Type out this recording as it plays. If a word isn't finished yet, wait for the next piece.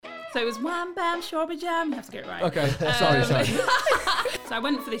So it was wham, bam, strawberry jam. You have to get it right. Okay, sorry. So I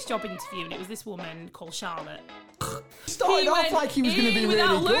went for this job interview, and it was this woman called Charlotte. Started off like he was going to be really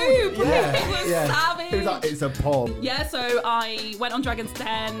without good. lube. It was savage. It was like, it's a porn. Yeah, so I went on Dragon's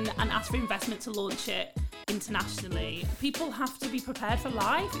Den and asked for investment to launch it internationally. People have to be prepared for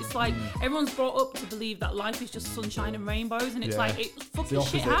life. It's like everyone's brought up to believe that life is just sunshine and rainbows, and it's like fucking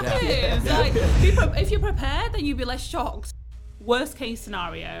shit happens. Like, if you're prepared, then you'll be less shocked. Worst case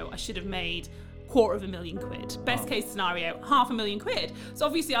scenario, I should have made £250,000. Best case scenario, £500,000. So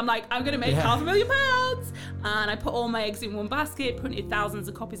obviously I'm like, I'm gonna make £500,000, and I put all my eggs in one basket, printed thousands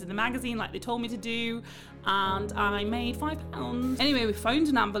of copies of the magazine like they told me to do, and I made £5. Anyway, we phoned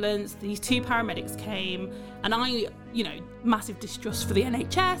an ambulance, these 2 paramedics came, and I, massive distrust for the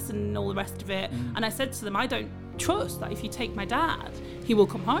NHS and all the rest of it, and I said to them, I don't trust that if you take my dad, he will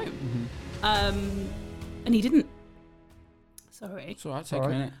come home. And he didn't. Sorry. It's all right, take a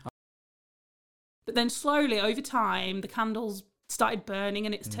minute. But then slowly, over time, the candles started burning,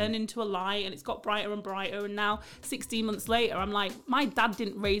 and it's turned into a light, and it's got brighter and brighter, and now 16 months later, I'm like, my dad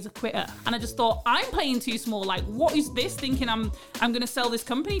didn't raise a quitter, and I just thought, I'm playing too small. Like, what is this? Thinking I'm going to sell this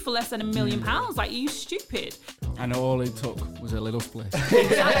company for less than £1 million. Like, are you stupid? And all it took was a little split.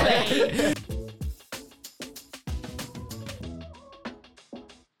 Exactly.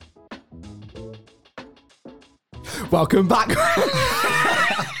 Welcome back. That's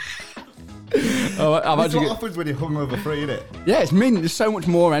what happens when you're hungover free, innit? Yeah, it's mint. There's so much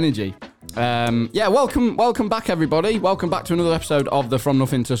more energy. Welcome back, everybody. Welcome back to another episode of the From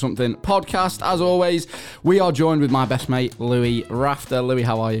Nothing to Something podcast. As always, we are joined with my best mate, Louis Rafter. Louis,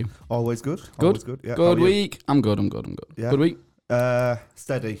 how are you? Always good. Good? Always good. Yeah. Good week? I'm good. Yeah. Good week?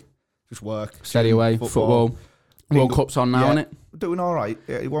 Steady. Just work. Steady away. Football. World Cup's on now, innit? Doing all right.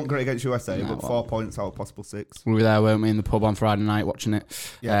 Yeah, it wasn't great against USA, but 4 points out of possible 6. We were there, weren't we, in the pub on Friday night watching it?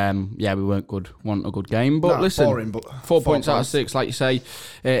 Yeah, we weren't good. Wasn't a good game, but listen, boring, but 4 points out of 6, like you say,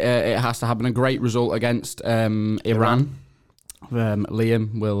 it has to happen. A great result against Iran.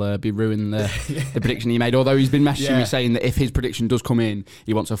 Liam will be ruining the prediction he made, although he's been messaging me saying that if his prediction does come in,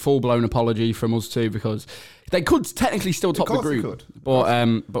 he wants a full-blown apology from us too, because they could technically still top the group,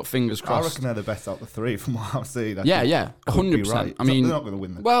 but fingers crossed. I reckon they're the best out of the 3 from what I've seen. 100%. Right. I mean, they're not going to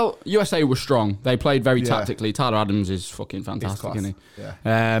win them. Well, USA was strong. They played very tactically. Tyler Adams is fucking fantastic, isn't he?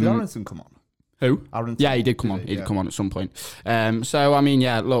 Yeah. Did Aronson come on? Who? Aronson. Yeah, he did come on. He did come on at some point. So, I mean,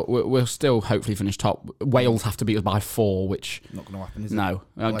 look, we'll still hopefully finish top. Wales have to beat us by 4, which... Not going to happen, is it? No.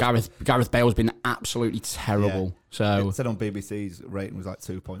 Gareth Bale's been absolutely terrible. Yeah. So it said on BBC's rating was like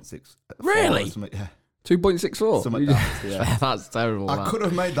 2.6. Really? Yeah. 2.64? Something like that, yeah. That's terrible. I could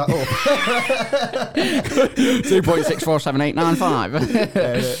have made that up.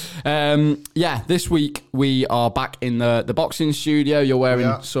 2.647895. This week we are back in the boxing studio. You're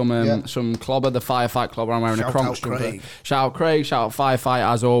wearing some clobber, the Firefight clobber. I'm wearing a Kronk jumper. Shout out Craig, shout out Firefight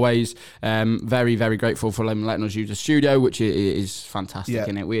as always. Very, very grateful for letting us use the studio, which is fantastic,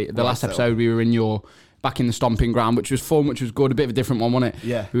 isn't it? The last episode we were in back in the stomping ground, which was fun, which was good. A bit of a different one, wasn't it?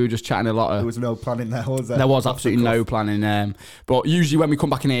 Yeah. We were just chatting a lot. There was no planning there, was there? There was absolutely no planning. But usually when we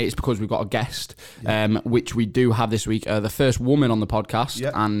come back in here, it's because we've got a guest, which we do have this week. The first woman on the podcast. Yeah.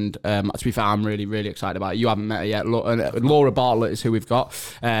 And to be fair, I'm really, really excited about it. You haven't met her yet. Laura Bartlett is who we've got.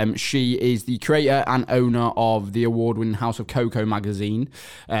 She is the creator and owner of the award-winning House of Coco magazine.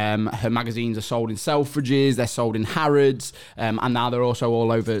 Her magazines are sold in Selfridges, they're sold in Harrods, and now they're also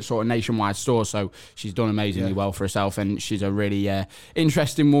all over sort of nationwide stores. So she's done amazingly well for herself, and she's a really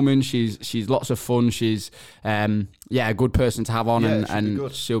interesting woman. She's lots of fun. She's a good person to have on,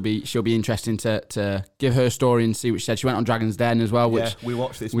 and she'll be interesting to give her story and see what she said. She went on Dragon's Den as well, which we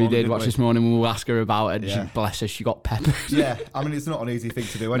watched this morning. We did watch this morning. We'll ask her about it. Yeah. Bless her, she got peppered. Yeah, I mean, it's not an easy thing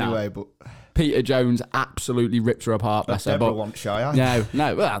to do anyway, but Peter Jones absolutely ripped her apart. Bless her. Deborah won't shy. No.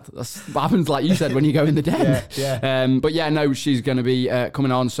 Well, that's what happens, like you said, when you go in the den. She's going to be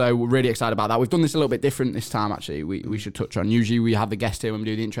coming on, so we're really excited about that. We've done this a little bit different this time, actually. We should touch on. Usually we have the guest here when we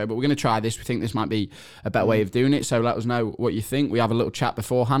do the intro, but we're going to try this. We think this might be a better way of doing it. So let us know what you think. We have a little chat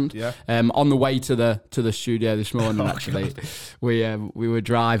beforehand. Yeah. On the way to the studio this morning, actually, we were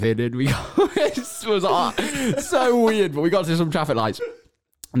driving and we got, it was so weird, but we got to some traffic lights.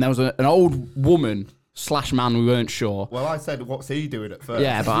 And there was an old woman / man, we weren't sure. Well, I said, what's he doing at first?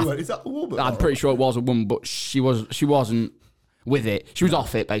 Yeah, but is that a woman? I'm pretty sure it was a woman, but she wasn't with it. She was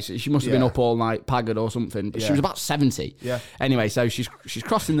off it, basically. She must have been up all night, pagged or something. She was about 70. Yeah. Anyway, so she's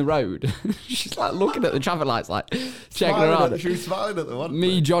crossing the road. She's like looking at the traffic lights, like checking around. She was smiling at the one.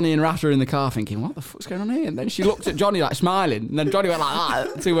 Me, Johnny and Rata are in the car thinking, what the fuck's going on here? And then she looked at Johnny like smiling. And then Johnny went like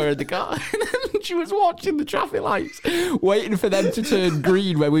that to her in the car. And then she was watching the traffic lights, waiting for them to turn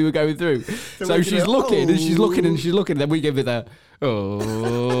green when we were going through. So she's looking and she's looking and she's looking. And then we give her the,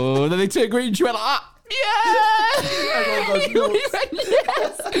 oh. And then they turn green and she went like that. Yeah! We went,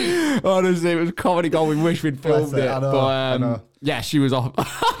 yes! Honestly, it was comedy gold. We wish we'd filmed it. I know. Yeah, she was off,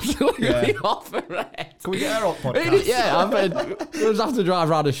 absolutely off her head. Can we get her on podcast? Yeah, we'll just have to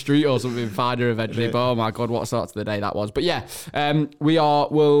drive around the street or something and find her eventually. But oh my God, what a start to the day that was. But yeah,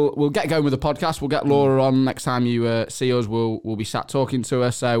 we'll get going with the podcast. We'll get Laura on next time you see us. We'll be sat talking to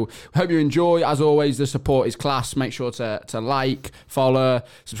her. So hope you enjoy. As always, the support is class. Make sure to like, follow,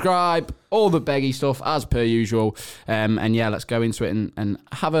 subscribe, all the beggy stuff as per usual. And yeah, let's go into it and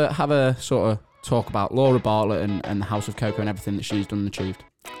have a sort of talk about Laura Bartlett and the House of Coco and everything that she's done and achieved.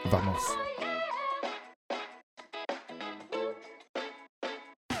 Vamos.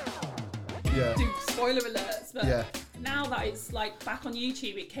 Yeah. Do spoiler alerts, but Yeah. now that it's like back on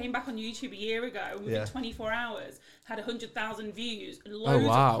YouTube, it came back on YouTube a year ago, and within 24 hours had 100,000 views and loads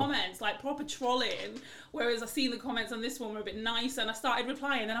of comments, like proper trolling. Whereas I seen the comments on this one were a bit nicer, and I started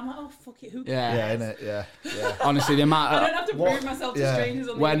replying, and I'm like, oh fuck it, who cares? Yeah, innit? Yeah. Honestly, the amount I don't have to prove myself to strangers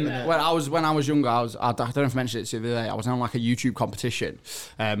on the internet. When I was younger, I don't know if I mentioned it the other day. I was on like a YouTube competition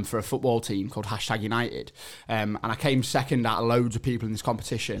for a football team called #United, and I came second out of loads of people in this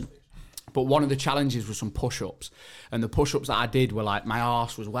competition. But one of the challenges was some push-ups, and the push-ups that I did were like my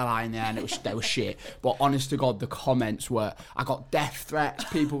arse was well high in there, and they were shit. But honest to God, the comments were, I got death threats,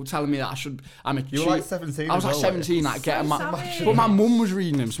 people telling me that I'm a cheat. You were like 17. I was like 17, like getting but my mum was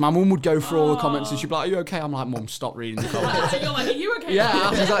reading them, so my mum would go through all the comments, and she'd be like, "Are you okay?" I'm like, "Mum, stop reading the comments." You're like, are you okay? Yeah,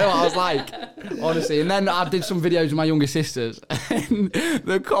 that's exactly what I was like, honestly. And then I did some videos with my younger sisters, and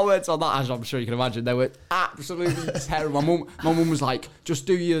the comments on that, as I'm sure you can imagine, they were absolutely terrible. My mum was like, "Just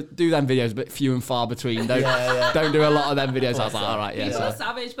do them videos, but few and far between. Don't do a lot of them videos." I was like, all right, yeah. People are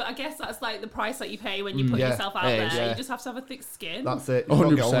savage, but I guess that's like the price that you pay when you put yourself out there. You just have to have a thick skin. That's it.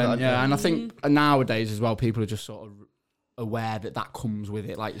 100%. Yeah, and I think nowadays as well, people are just sort of aware that comes with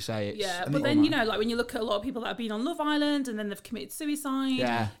it, like you say. But then, like when you look at a lot of people that have been on Love Island and then they've committed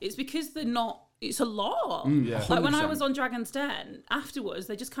suicide, it's because they're not. It's a lot. Like when I was on Dragon's Den, afterwards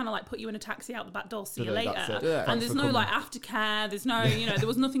they just kind of like put you in a taxi out the back door, see you later. And there's no like aftercare. There's no, there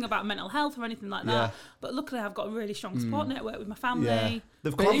was nothing about mental health or anything like that. But luckily I've got a really strong support network with my family.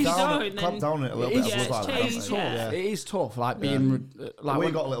 They've clamped down it a little bit. It is tough. Like being like we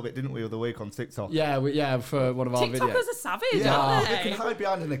got a little bit, didn't we, the week on TikTok? Yeah, for one of our videos. TikTokers are savage, aren't they? They can hide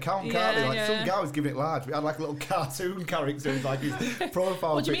behind an account, can't they? Like some guy was giving it large. We had like a little cartoon character, like his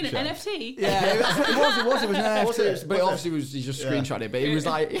profile. What do you picture. mean, an NFT? Yeah, it was an NFT, but obviously he just screenshotted it. But he was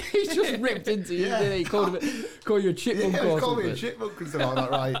like, he just ripped into you. Didn't he? Called you a chipmunk or something. Called me a chipmunk and stuff like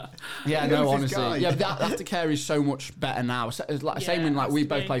that, right? Yeah, no, honestly, yeah, that aftercare is so much better now. Same in like we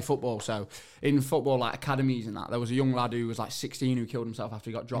both play football. So in football, like academies and that, there was a young lad who was like 16 who killed himself after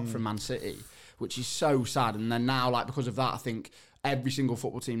he got dropped from Man City, which is so sad. And then now, like because of that, I think every single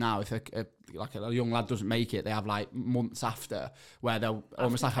football team now, if a young lad doesn't make it, they have like months after where they'll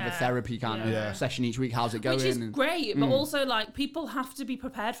almost like have a therapy kind of session each week. How's it going? Which is great, but also like people have to be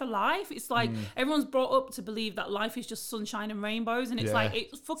prepared for life. It's like everyone's brought up to believe that life is just sunshine and rainbows, and it's like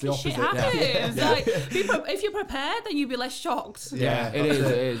fucking shit happens. Like if you're prepared, then you'll be less shocked. Yeah, it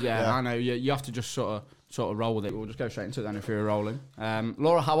is. Yeah, I know. You have to just sort of roll with it. We'll just go straight into it then if you're rolling.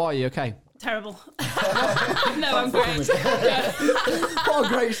 Laura, how are you? Okay. Terrible. No, I'm great. What a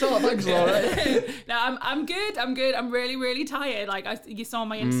great start. Thanks, Laura. No, I'm good. I'm really, really tired. Like you saw on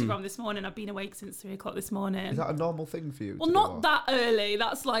my Instagram this morning, I've been awake since 3 o'clock this morning. Is that a normal thing for you? Well, not that early.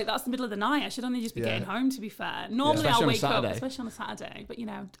 That's the middle of the night. I should only just be getting home, to be fair. Normally I'll wake up, especially on a Saturday. But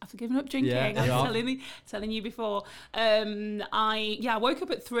after giving up drinking, I was telling you before. I woke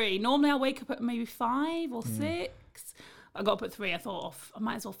up at 3. Normally I wake up at maybe 5 or 6. I got up at 3. I thought, I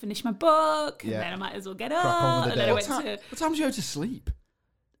might as well finish my book, and then I might as well get up. And then I went what time did you go to sleep?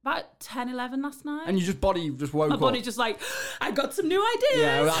 About 10, 11 last night. And your body just woke up? My body just like, I got some new ideas.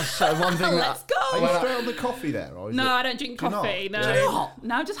 Yeah, well, that's one thing. Let's go. Are you straight on the coffee there? Or I don't drink coffee. No. Do you not?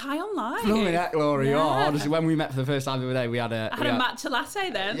 No, just high on life. Blooming heck, Laura, you are. Honestly, when we met for the first time the other day, I had a matcha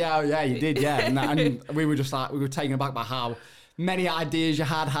latte then. Yeah, you did, yeah. And we were just like, we were taken aback by how many ideas you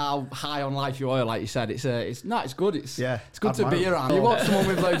had, how high on life you are, like you said. It's good. It's good to be around. You want someone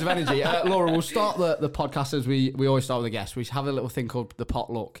with loads of energy. Laura, we'll start the podcast as we always start with a guest. We have a little thing called the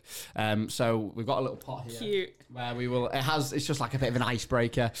potluck. So we've got a little pot here. Cute. Where we will, it's just like a bit of an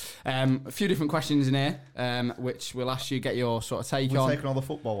icebreaker. A few different questions in here, which we'll ask you, get your sort of take on. We're taking all the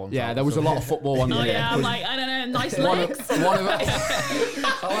football ones. Yeah, there was a lot of football ones in here. Yeah, I'm like, I don't know, nice legs. I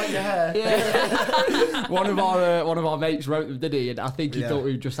like your hair. Yeah. one of our mates wrote them, did he? And I think he thought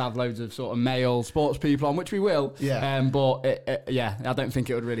we'd just have loads of sort of male sports people on, which we will. Yeah. But I don't think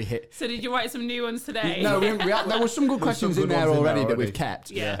it would really hit. So did you write some new ones today? No, there was some good questions in there already that we've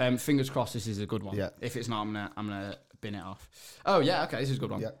kept. Yeah. Fingers crossed this is a good one. Yeah. If it's not, I'm gonna bin it off. Oh yeah, okay, this is a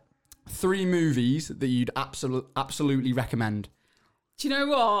good one. Yeah. 3 movies that you'd absolutely recommend. Do you know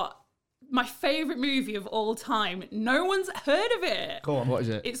what? My favourite movie of all time. No one's heard of it. Go on. What is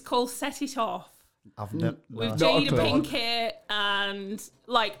it? It's called Set It Off. With Jada Pinkett and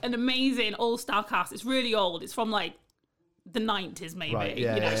like an amazing all-star cast. It's really old. It's from like the 90s maybe.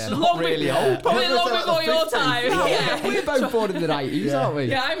 Right, Not really old. Probably long before your time. Yeah. We're both born in the 90s, aren't we?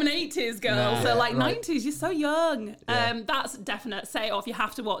 Yeah, I'm an 80s girl. So like 90s, you're so young. That's definite. Set It Off. You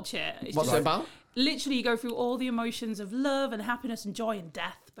have to watch it. What's it about? Literally, you go through all the emotions of love and happiness and joy and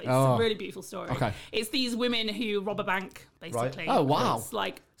death. But it's a really beautiful story. Okay. It's these women who rob a bank, basically. Right. Oh, wow. It's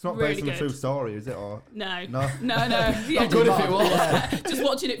like it's not really based on a true story, is it? Or No. No. Yeah, good if it was. Just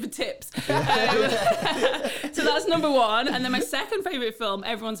watching it for tips. So that's number 1. And then my second favourite film,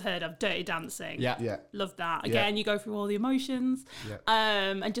 everyone's heard of, Dirty Dancing. Yeah. Love that. Again, you go through all the emotions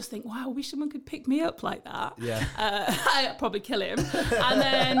and just think, wow, I wish someone could pick me up like that. Yeah. I'd probably kill him. And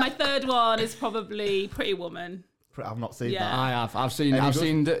then my third one is probably Pretty Woman. I've not seen that. I have. I've seen.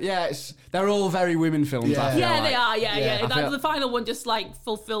 They're all very women films. Yeah. I feel Yeah, like. they are. Yeah. The final one just like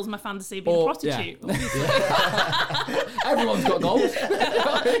fulfills my fantasy of being a prostitute. Everyone's got goals.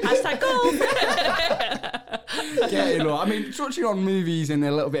 Hashtag goals. I mean, touching on movies and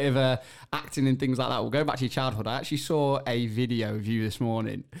a little bit of acting and things like that, we'll go back to your childhood. I actually saw a video of you this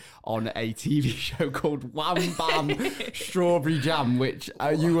morning on a TV show called Wham Bam Strawberry Jam, which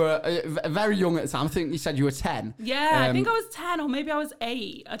you were very young at the time. I think you said you were 10. Yeah, I think I was 10 or maybe I was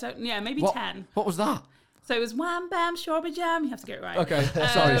 8. I don't. Yeah, maybe 10. What was that? So it was Wham Bam Strawberry Jam. You have to get it right. Okay,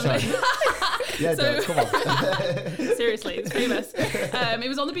 sorry. Yeah, come on. Seriously, it's famous. It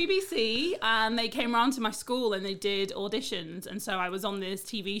was on the BBC and they came around to my school and they did auditions. And so I was on this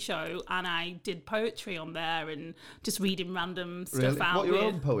TV show and I did poetry on there and just reading random stuff out. What, your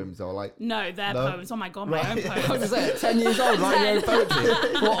own poems or like? No, their poems. Oh my God, my own poems. What was that? 10 years old, writing your own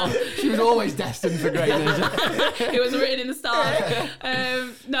poetry? She was always destined for greatness. It was written in the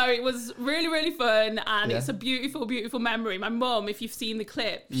stars. No, it was really, really fun and it's a beautiful, beautiful memory. My mum, if you've seen the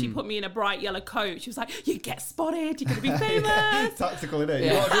clip, she put me in a bright yellow coat. She was like, you get spotted, you're going to be famous. Tactical, innit?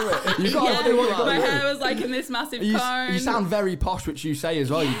 You got to do it. You got to do it. My hair was like in this massive cone. You sound very posh, which you say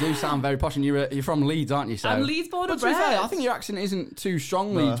as well. You do sound very posh and you're from Leeds, aren't you? So. I'm Leeds born and bred. But to be fair, I think your accent isn't too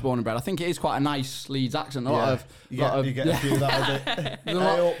strong Leeds born and bred. I think it is quite a nice Leeds accent. You get a few of that, hey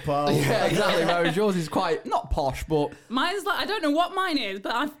up, pal. Yeah, exactly. Whereas yours is quite, not posh, but... Mine's like, I don't know what mine is,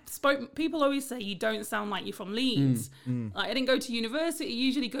 but people always say you don't sound like you're from Leeds. Like, I didn't go to university. You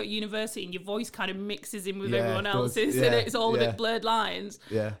usually go to university and your voice kind of mixes in with everyone else's and it's all a bit blurred lines.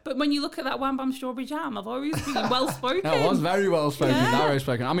 Yeah. But when you look at that Wham Bam Strawberry Jam, I've always been well spoken. No, it was very well spoken, very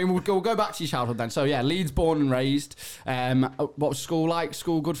spoken. I mean, we'll go back to your childhood then. So yeah, Leeds born and raised. What was school like?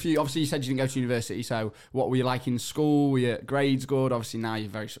 School good for you? Obviously you said you didn't go to university, so what were you like in school? Were your grades good? Obviously now you're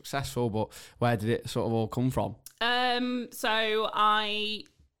very successful, but where did it sort of all come from? So I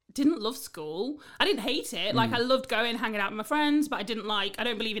didn't love school. I didn't hate it. Like I loved going, hanging out with my friends, but I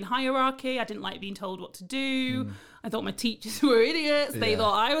don't believe in hierarchy. I didn't like being told what to do. I thought my teachers were idiots. They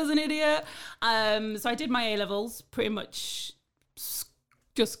thought I was an idiot. So I did my A-levels pretty much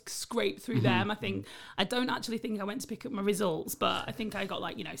just scraped through them. I don't actually think I went to pick up my results, but I think I got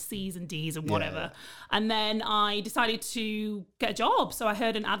like, C's and D's and whatever. And then I decided to get a job. So I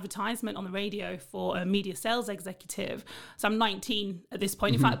heard an advertisement on the radio for a media sales executive. So I'm 19 at this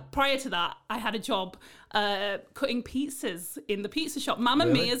point. In fact, prior to that, I had a job cutting pizzas in the pizza shop. Mamma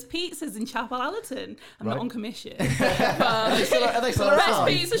Mia's Pizzas in Chapel Allerton. I'm not on commission. But are they still the best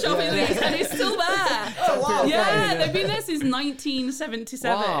pizza shop in Leeds, and it's still there. Oh, wow. Yeah, they've been there since 1977.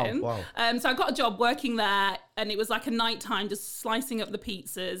 Wow. So I got a job working there, and it was like a night time just slicing up the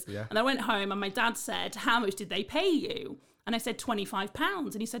pizzas. And I went home, and my dad said, "How much did they pay you?" And And I said,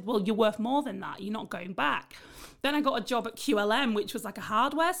 £25. And he said, well, you're worth more than that. You're not going back. Then I got a job at QLM, which was like a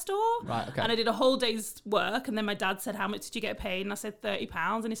hardware store. Right, okay. And I did a whole day's work. And then my dad said, how much did you get paid? And I said,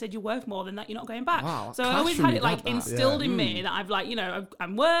 £30. And he said, you're worth more than that. You're not going back. Wow, so I always had it like instilled in me that I've like,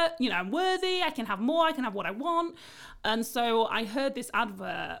 I'm worthy. I can have more. I can have what I want. And so I heard this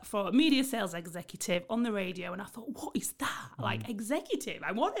advert for a media sales executive on the radio. And I thought, what is that? Like executive,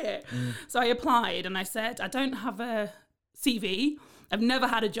 I want it. So I applied and I said, I don't have a CV. I've never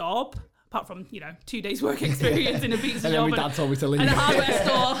had a job. Apart from, 2 days work experience in a pizza job my dad told me to leave. and a hardware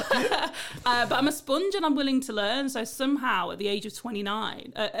store. But I'm a sponge and I'm willing to learn. So somehow at the age of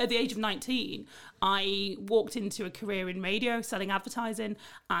 19, I walked into a career in radio, selling advertising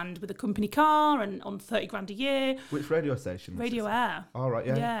and with a company car and on 30 grand a year. Which radio station? Radio Air. Oh, right,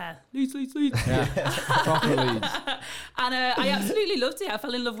 yeah. Yeah. Leeds. Yeah, proper Leeds. And I absolutely loved it. I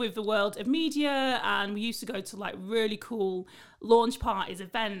fell in love with the world of media and we used to go to like really cool launch parties,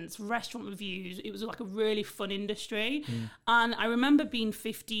 events, restaurant reviews. It was like a really fun industry. And I remember being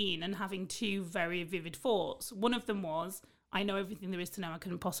 15 and having two very vivid thoughts. One of them was, I know everything there is to know. I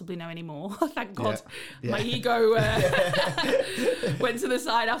couldn't possibly know anymore. Thank God. My ego went to the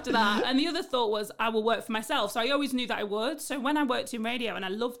side after that. And the other thought was, I will work for myself. So I always knew that I would. So when I worked in radio and I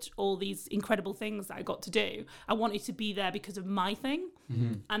loved all these incredible things that I got to do, I wanted to be there because of my thing.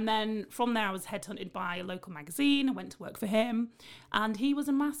 And then from there, I was headhunted by a local magazine. I went to work for him. And he was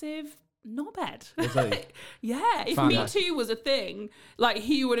a massive knobhead. Yeah, if Me Too was a thing, like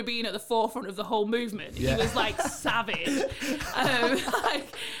he would have been at the forefront of the whole movement. He was like savage.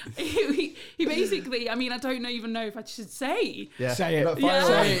 He basically, I mean, I don't even know if I should say. Say it. Say it. Like,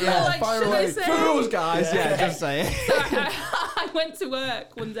 fire away. For rules, guys. Yeah, just say it. So I went to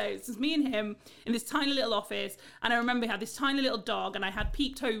work one day. It was me and him in this tiny little office, and I remember he had this tiny little dog, and I had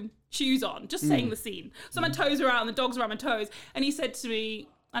peep toe shoes on, just saying the scene. So my toes were out, and the dog's around my toes, and he said to me.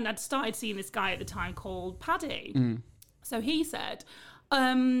 And I'd started seeing this guy at the time called Paddy. So he said,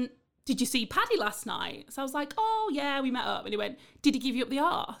 did you see Paddy last night? So I was like, oh, yeah, we met up. And he went, did he give you up the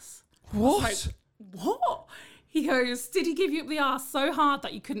arse? What? Like, what? He goes, did he give you up the arse so hard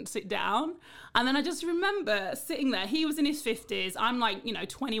that you couldn't sit down? And then I just remember sitting there. He was in his 50s. I'm like,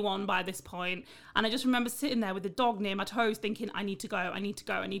 21 by this point. And I just remember sitting there with the dog near my toes thinking, I need to go.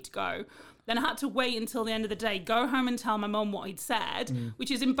 Then I had to wait until the end of the day, go home and tell my mum what he'd said,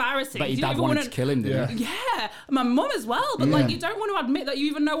 which is embarrassing. But your dad wanted to kill him, didn't he? Yeah, my mum as well. But you don't want to admit that you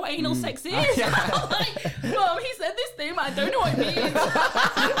even know what anal sex is. Like, Mum, he said this thing, but I don't know what it means.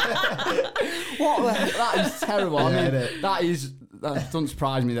 That is terrible. I mean, that doesn't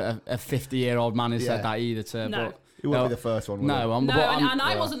surprise me that a 50-year-old man has said that either. No. He won't be the first one. I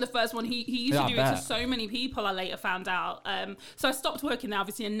wasn't the first one. He used to do it to so many people, I later found out. So I stopped working there,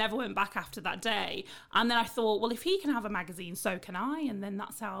 obviously, and never went back after that day. And then I thought, well, if he can have a magazine, so can I. And then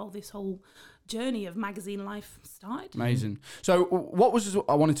that's how this whole journey of magazine life started. Amazing. So what was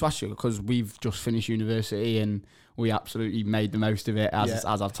I wanted to ask you, because we've just finished university and we absolutely made the most of it, as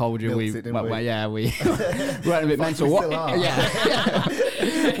I've told you. We went a bit mental.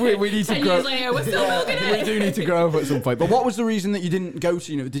 We need to grow. Later, we're still milking it. We do need to grow up at some point. But what was the reason that you didn't go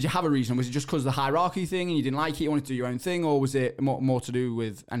to? Did you have a reason? Was it just because of the hierarchy thing and you didn't like it? You wanted to do your own thing, or was it more to do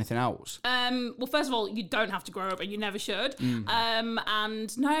with anything else? Well, first of all, you don't have to grow up, and you never should.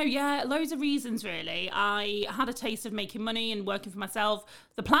 And no, loads of reasons really. I had a taste of making money and working for myself.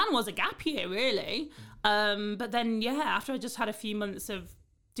 The plan was a gap year, really. But then, after I just had a few months of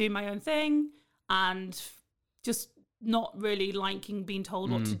doing my own thing and just not really liking being told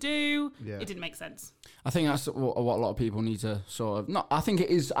what to do, it didn't make sense. I think that's what a lot of people need to I think it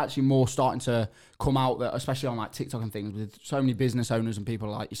is actually more starting to come out, that especially on like TikTok and things, with so many business owners and people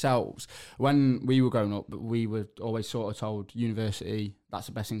like yourselves. When we were growing up, we were always sort of told university, that's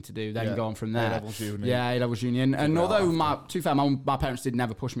the best thing to do, then go on from there. A-levels uni. And although my parents did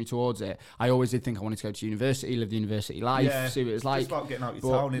never push me towards it, I always did think I wanted to go to university, live the university life, see what it was like. It's about getting out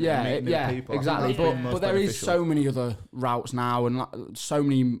your town and meeting new people. Exactly. But there is so many other routes now, and so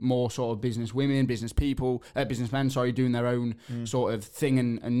many more sort of business women, business people, businessmen, doing their own sort of thing,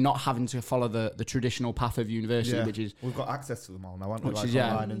 and not having to follow the traditional path of university, which is... We've got access to them all now, haven't we? Like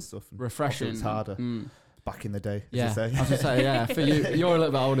online and stuff. And refreshing. It's harder. Back in the day, I was going to say, for you, you're a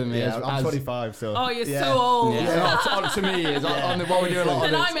little bit older than me. I'm 25, so... Oh, you're so old. To me, it's what we do a lot of.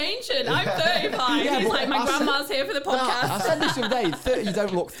 And I'm ancient. I'm 35. It's like my grandma's here for the podcast. I said this the other day. You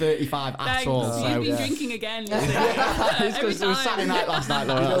don't look 35 at all. So you've been drinking again. It's because it was Saturday night last night,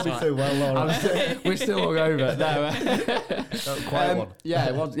 Laura. You know me too well, Laura. We're still hungover. Quiet one. Yeah,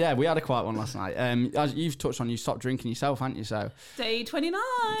 it was. Yeah, we had a quiet one last night. As you've touched on, you stopped drinking yourself, haven't you? So day 29.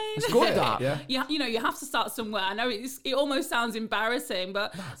 It's good, that. You have to start somewhere. I know it almost sounds embarrassing,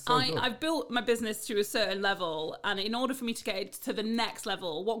 but I've built my business to a certain level, and in order for me to get it to the next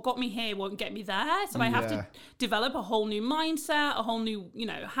level, what got me here won't get me there. So I have to develop a whole new mindset, a whole new,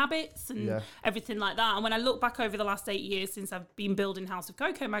 habits and everything like that. And when I look back over the last 8 years since I've been building House of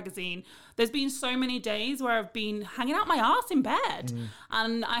Coco magazine, there's been so many days where I've been hanging out my arse in bed,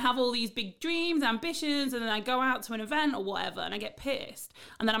 and I have all these big dreams, ambitions, and then I go out to an event or whatever, and I get pissed,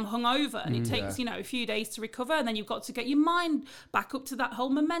 and then I'm hungover, and it takes a few days to recover, and then you've got to get your mind back up to that whole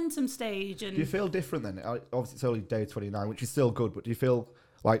momentum stage. And do you feel different then? Obviously, it's only day 29, which is still good, but do you feel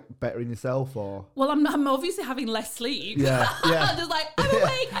like better in yourself, or? Well, I'm obviously having less sleep. Yeah. I'm just like, I'm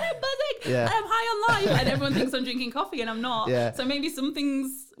awake, and I'm buzzing, and I'm high on life, and everyone thinks I'm drinking coffee, and I'm not. Yeah. So maybe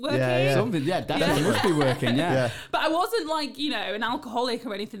something's working. Something, definitely must be working. But I wasn't like an alcoholic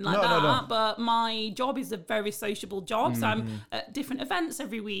or anything like that. No. But my job is a very sociable job, so I'm at different events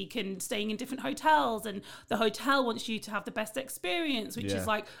every week and staying in different hotels, and the hotel wants you to have the best experience, which is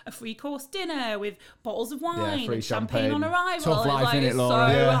like a 3-course dinner with bottles of wine and champagne on arrival. Tough life, it's innit,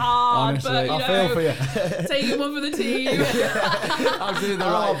 Laura? So hard, honestly, but I feel for you. Taking one for the team. I'm doing the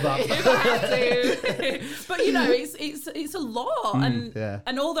right that. If I have to. But it's a lot,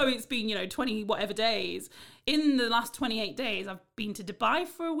 and although it's been 20 whatever days, in the last 28 days I've been to Dubai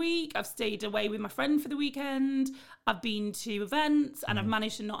for a week, I've stayed away with my friend for the weekend, I've been to events, and I've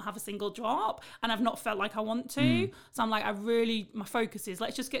managed to not have a single drop, and I've not felt like I want to. So I'm like, my focus is,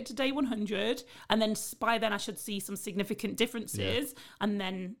 let's just get to day 100, and then by then I should see some significant differences, and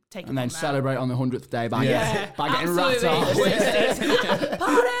then take it and then celebrate on the 100th day by getting absolutely. wrapped up.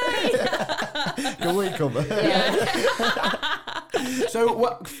 Party! Good week, cover.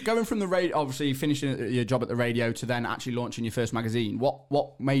 So going from the radio, obviously finishing your job at the radio, to then actually launching your first magazine,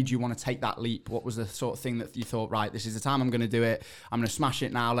 what made you want to take that leap? What was the sort of thing that you thought, right, this is the time I'm going to do it, I'm going to smash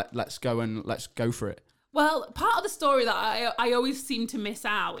it now, let's go for it? Well, part of the story that I always seem to miss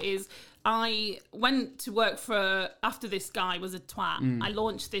out is I went to work after this guy was a twat, I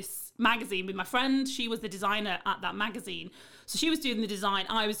launched this magazine with my friend. She was the designer at that magazine. So she was doing the design,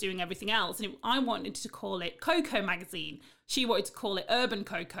 I was doing everything else. And I wanted to call it Coco Magazine. She wanted to call it Urban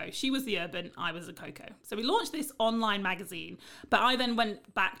Coco. She was the urban, I was the Coco. So we launched this online magazine, but I then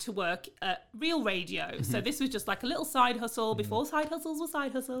went back to work at Real Radio. So this was just like a little side hustle before side hustles were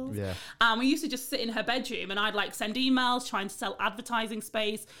side hustles. Yeah. And we used to just sit in her bedroom, and I'd like send emails trying to sell advertising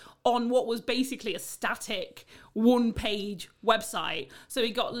space on what was basically a static 1-page website. So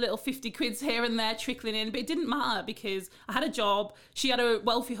we got little 50 quids here and there trickling in, but it didn't matter because I had a job. She had a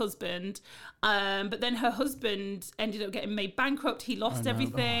wealthy husband, but then her husband ended up getting made bankrupt. He lost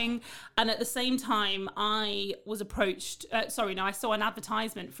everything. And at the same time, I was approached, I saw an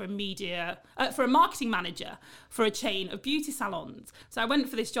advertisement for a marketing manager for a chain of beauty salons. So I went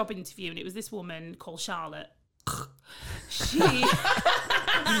for this job interview, and it was this woman called Charlotte.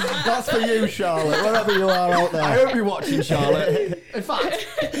 That's for you, Charlotte, wherever you are out there. I hope you're watching, Charlotte. In fact,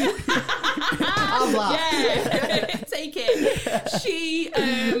 I'm that. Take it.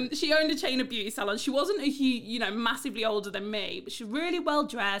 She owned a chain of beauty salons. She wasn't a huge, massively older than me, but she was really well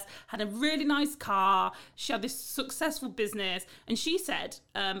dressed, had a really nice car. She had this successful business, and she said,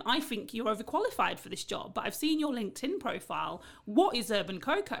 I think you're overqualified for this job, but I've seen your LinkedIn profile. What is Urban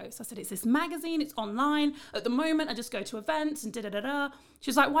Coco? So I said, it's this magazine, it's online. At the moment, I just go to events and da-da-da-da. She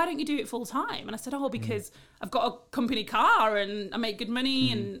was like, why don't you do it full time? And I said, because I've got a company car and I make good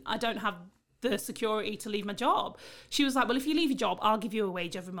money and I don't have the security to leave my job. She was like, well, if you leave your job, I'll give you a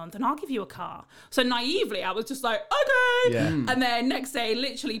wage every month and I'll give you a car. So naively, I was just like, okay. Yeah. And then next day,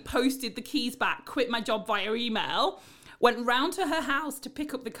 literally posted the keys back, quit my job via email, went round to her house to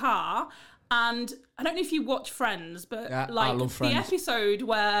pick up the car. And I don't know if you watch Friends, but the episode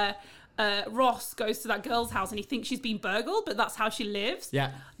where Ross goes to that girl's house and he thinks she's been burgled, but that's how she lives. Yeah,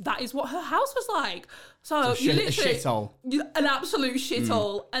 that is what her house was like. So you literally, a shithole, an absolute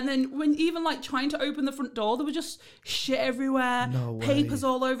shithole. And then when even like trying to open the front door, there was just shit everywhere, papers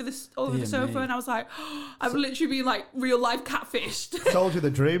all over the sofa, and I was like, I've literally been like real life catfished. Sold you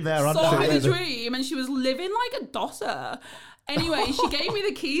the dream there, sold me the dream, and she was living like a dosser. Anyway, she gave me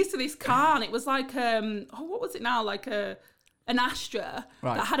the keys to this car, and it was like what was it now? Like an Astra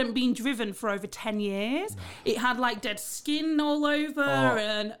that hadn't been driven for over 10 years. It had like dead skin all over.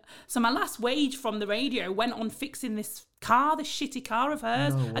 And so my last wage from the radio went on fixing this car, this shitty car of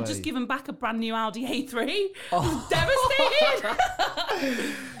hers. No I'd just way. given back a brand new Audi A3. I was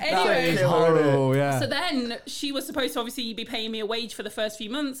devastated. Anyway, horrible, yeah. so then she was supposed to obviously be paying me a wage for the first few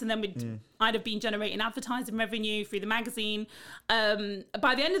months, and then I'd have been generating advertising revenue through the magazine.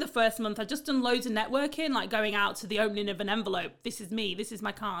 By the end of the first month, I'd just done loads of networking, like going out to the opening of an envelope. This is me. This is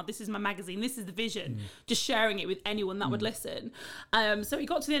my car. This is my magazine. This is the vision. Just sharing it with anyone that would listen. So it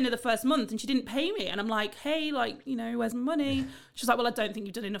got to the end of the first month, and she didn't pay me. And I'm like, hey, like, you know, where's my money? She's like, well, I don't think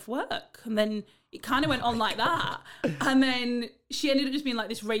you've done enough work. And then it kind of went on like that. And then she ended up just being like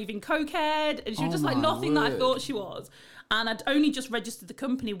this raving cokehead. And she was just like nothing that I thought she was. And I'd only just registered the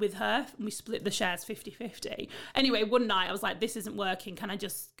company with her. And we split the shares 50-50. Anyway, one night I was like, this isn't working. Can I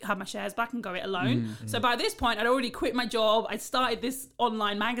just have my shares back and go it alone? So by this point, I'd already quit my job. I'd started this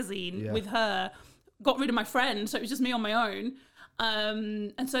online magazine with her, got rid of my friend. So it was just me on my own.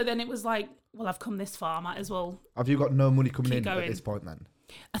 And so then it was like, well, I've come this far. Might as well. Have you got no money coming in going. at this point then?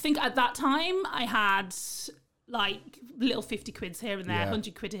 I think at that time I had like little 50 quids here and there,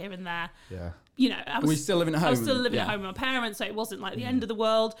 100 quid here and there. Yeah. You know, I was Were you still living at home? I was still living at home with my parents, so it wasn't like the end of the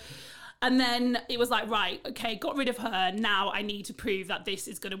world. And then it was like, right, okay, got rid of her. Now I need to prove that this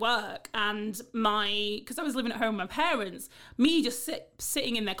is going to work. And because I was living at home with my parents, me just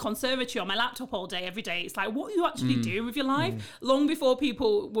sitting in their conservatory on my laptop all day, every day. It's like, what are you actually doing with your life? Long before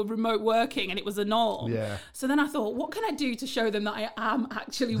people were remote working and it was a norm. Yeah. So then I thought, what can I do to show them that I am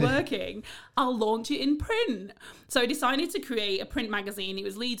actually working? I'll launch it in print. So I decided to create a print magazine. It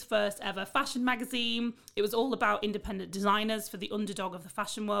was Leeds' first ever fashion magazine. It was all about independent designers for the underdog of the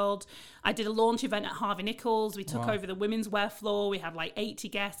fashion world. I did a launch event at Harvey Nichols. We took over the women's wear floor. We had like 80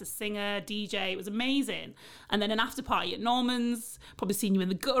 guests, a singer, DJ. It was amazing. And then an after party at Norman's. Probably seen you in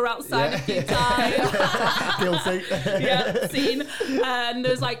the gutter outside a few times. Guilty. Yeah, seen. And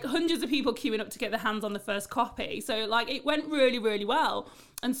there was like hundreds of people queuing up to get their hands on the first copy. So like it went really, really well.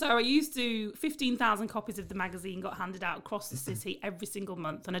 And so I used to, 15,000 copies of the magazine got handed out across the city every single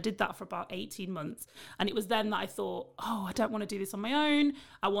month. And I did that for about 18 months. And it was then that I thought, oh, I don't want to do this on my own.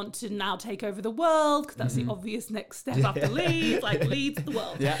 I want to now take over the world, because that's the obvious next step after Leeds, like Leeds, the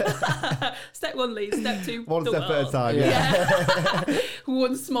world. Yeah. Step one, Leeds. Step two, One the step world. at a time. Yeah.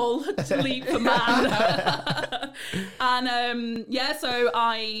 One small leap for man. And so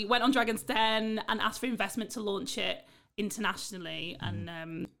I went on Dragon's Den and asked for investment to launch it internationally,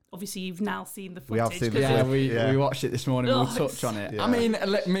 and obviously you've now seen the footage. We have seen the we watched it this morning. We'll touch on it. I mean,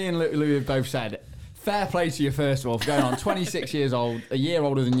 me and Louis have both said, fair play to you, first of all, for going on. 26 years old, a year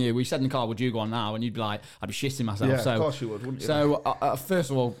older than you. We said in the car, would you go on now? And you'd be like, I'd be shitting myself. Yeah, so, of course you would, wouldn't you? So, first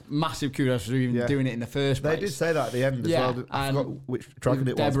of all, massive kudos for even doing it in the first place. They did say that at the end as well. I forgot which dragon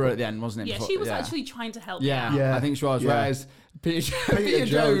it was. Deborah at the end, wasn't it? Yeah, she was actually trying to help. Yeah, I think she was. Whereas Peter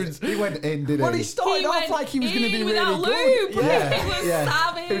Jones, he went in, didn't he? Well, he started off like he was going to be without really lube. good. It was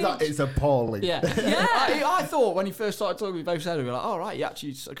savage. He was like, it's appalling. Yeah. I thought when he first started talking, we both said, we were like, all right, you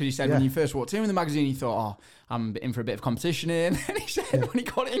actually, because he said when you first walked in with the magazine, he thought, oh, I'm in for a bit of competition here. And then he said when he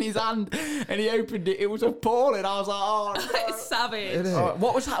got it in his hand and he opened it, it was appalling. I was like, oh, no. It's savage.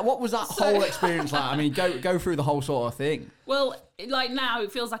 What was that whole experience like? I mean, go through the whole sort of thing. Well, like now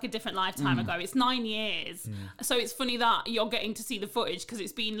it feels like a different lifetime ago. It's 9 years. So it's funny that you're getting to see the footage, because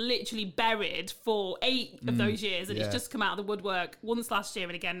it's been literally buried for 8 of those years, and it's just come out of the woodwork once last year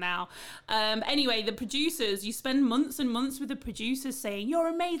and again now. Anyway, the producers, you spend months and months with the producers saying, you're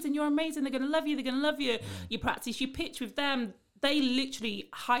amazing, they're going to love you, they're going to love you. You practice, you pitch with them. They literally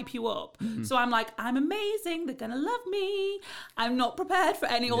hype you up. So I'm like, I'm amazing. They're going to love me. I'm not prepared for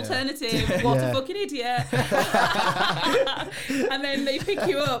any alternative. What a fucking idiot. And then they pick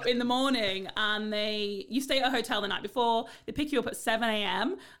you up in the morning, and you stay at a hotel the night before. They pick you up at 7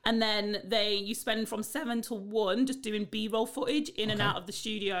 a.m. And then you spend from 7 till 1 just doing B-roll footage in and out of the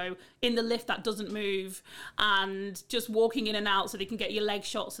studio in the lift that doesn't move, and just walking in and out so they can get your leg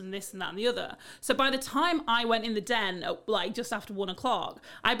shots and this and that and the other. So by the time I went in the den at like just after 1 o'clock,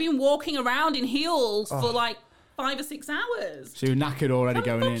 I'd been walking around in heels for like 5 or 6 hours. So you're knackered already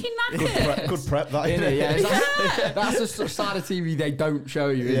going in. Knackered. Good prep, that, isn't it? Yeah, that's the sort of side of TV they don't show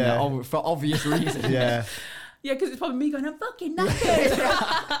you, isn't it? For obvious reasons. Yeah. Yeah, because it's probably me going, I'm fucking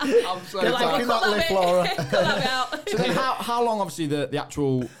knackered. I'm so Get back in that lift, Laura. Cut that out. So then how long, obviously, the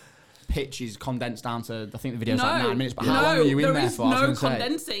actual pitch is condensed down to, I think the video's like 9 minutes, but how long were you in there for? There is no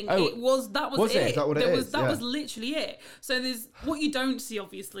condensing. That was it? it. Is that what it is? That was literally it. So there's, what you don't see,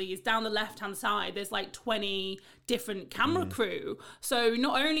 obviously, is down the left-hand side, there's like 20 different camera crew. So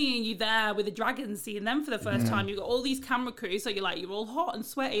not only are you there with the dragons seeing them for the first time, you've got all these camera crews, so you're all hot and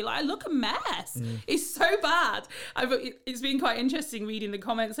sweaty. Like, I look a mess. It's so bad. It's been quite interesting reading the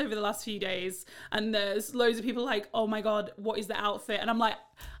comments over the last few days, and there's loads of people like, oh my God, what is the outfit? And I'm like,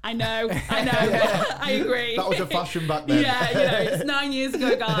 I know. I agree. That was a fashion back then. Yeah, it's 9 years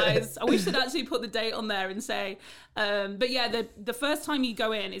ago, guys. I wish they'd actually put the date on there and say, but yeah, the first time you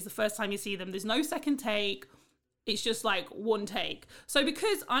go in is the first time you see them. There's no second take. It's just like one take. So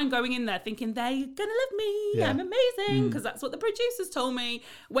because I'm going in there thinking they're gonna love me, I'm amazing, because that's what the producers told me.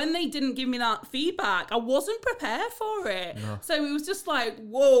 When they didn't give me that feedback, I wasn't prepared for it. No. So it was just like,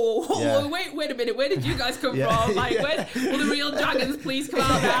 whoa, wait a minute, where did you guys come from? Like, where will the real dragons please come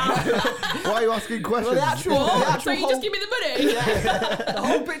out now? Why are you asking questions? Well, so you just give me the money? The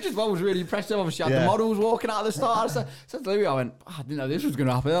whole picture as well was really impressive. Obviously, I had the models walking out at the start. I said to Louis, I went, I didn't know this was going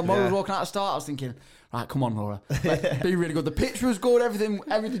to happen. The models walking out at the start. I was thinking, right, come on, Laura. Be really good. The picture was good,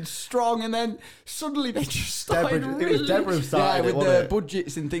 everything's strong, and then suddenly they just started It was Deborah who started with the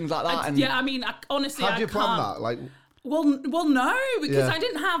budgets and things like that. I mean, honestly, how do you plan that? Like, well, no, because I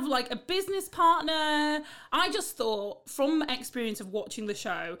didn't have like a business partner. I just thought, from experience of watching the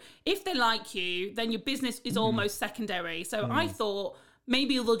show, if they like you, then your business is almost secondary. So I thought,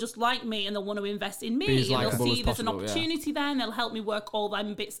 maybe they'll just like me and they'll want to invest in me, and they'll see there's an opportunity there, and they'll help me work all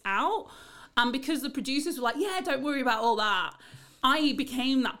them bits out. And because the producers were like, yeah, don't worry about all that, I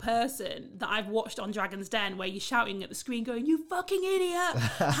became that person that I've watched on Dragon's Den, where you're shouting at the screen going, you fucking idiot,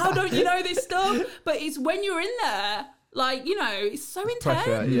 how don't you know this stuff? But it's when you're in there, like, it's so intense.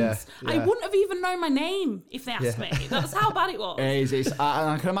 Pressure, I wouldn't have even known my name if they asked me. That's how bad it was. It is. And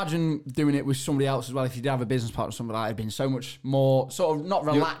I can imagine doing it with somebody else as well. If you did have a business partner or something like that, it'd been so much more sort of not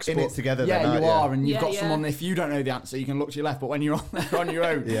relaxed. You're in it together. Yeah, then, you are. And you've got someone, if you don't know the answer, you can look to your left. But when you're on there on your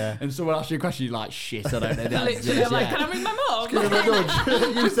own and someone asks you a question, you're like, shit, I don't know the answer. Literally, I'm like, can I ring my mum? Give him a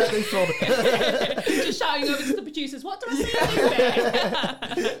nudge. You set this one. Just shouting over to the producers, what do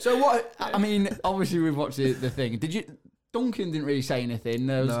I say? So what, I mean, obviously we've watched the thing. Did you... Duncan didn't really say anything.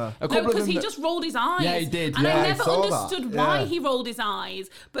 There was a couple of them because he just rolled his eyes. Yeah, he did. And I never saw understood why he rolled his eyes.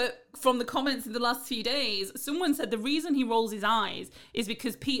 But from the comments in the last few days, someone said the reason he rolls his eyes is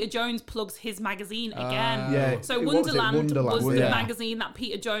because Peter Jones plugs his magazine again. So Wonderland was the magazine that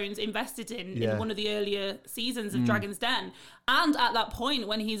Peter Jones invested in one of the earlier seasons of Dragon's Den. And at that point,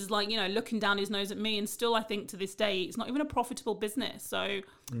 when he's like, looking down his nose at me, and still I think to this day, it's not even a profitable business. So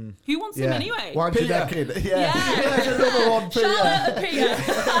who wants him anyway? Why don't you neck in? Another one, Peter. Charlotte and Peter.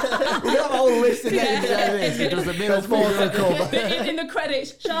 We got a whole list of names like this. He does the middle finger. In the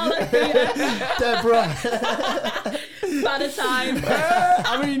credits, Charlotte, Peter, Deborah. Bad a time.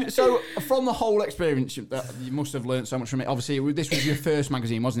 I mean, so from the whole experience, you must have learned so much from it. Obviously, this was your first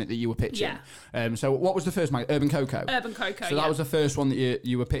magazine, wasn't it, that you were pitching? Yeah. So what was the first magazine? Urban Coco? Urban Coco, So that was the first one that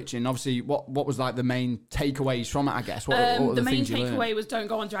you were pitching. Obviously, what was like the main takeaways from it, I guess? What were the the main things you learned? takeaway was don't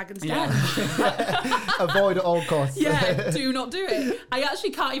go on Dragon's Den. Avoid at all costs. Do not do it. I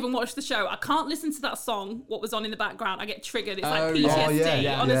actually can't even watch the show. I can't listen to that song, what was on in the background. I get triggered. It's like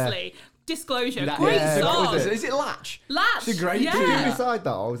PTSD, honestly. Disclosure, great song. Is it Latch? Latch. It's a great Did you decide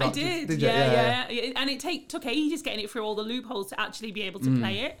that? Or was that I did. Did you? Yeah. And it took ages getting it through all the loopholes to actually be able to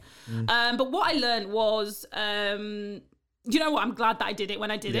play it. But what I learned was... you know what? I'm glad that I did it when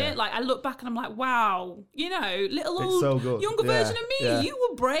I did it. Like, I look back and I'm like, wow, little old younger version of me. Yeah. You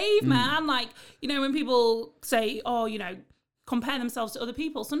were brave, man. Like, when people say, oh, compare themselves to other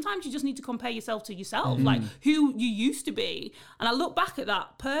people, sometimes you just need to compare yourself to yourself, like who you used to be. And I look back at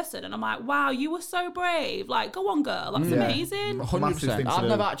that person and I'm like, wow, you were so brave. Like, go on, girl. That's amazing. 100%. I've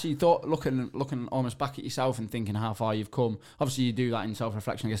never actually thought, looking almost back at yourself and thinking how far you've come. Obviously, you do that in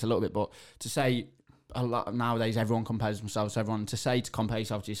self-reflection, I guess, a little bit, but to say... nowadays everyone compares themselves to everyone. To compare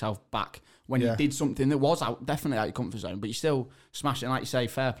yourself to yourself back when you did something that was definitely out your comfort zone, but you still smashed it, and like you say,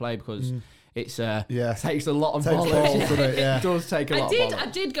 fair play, because it's takes a lot of balls. It does take a lot of balls. I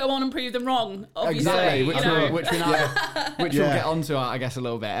did go on and prove them wrong, obviously. Exactly, which we'll get onto, I guess, a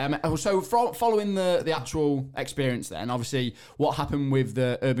little bit. So following the actual experience then, obviously what happened with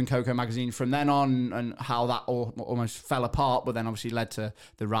the Urban Coco magazine from then on, and how that almost fell apart, but then obviously led to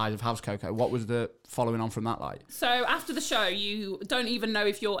the rise of House Coco. What was the following on from that like? So after the show, you don't even know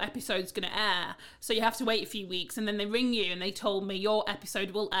if your episode's going to air, so you have to wait a few weeks, and then they ring you and they told me your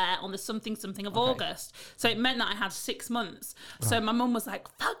episode will air on the something of August. So it meant that I had 6 months. So my mum was like,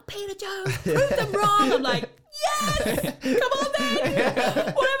 fuck Peter Jones, prove them wrong. I'm like, yes, come on then,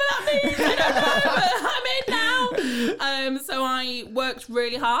 whatever that means, I don't know, but I'm in now. So I worked worked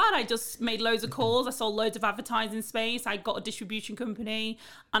really hard. I just made loads of calls. I sold loads of advertising space. I got a distribution company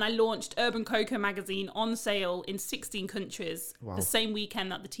and I launched Urban Coco magazine on sale in 16 countries the same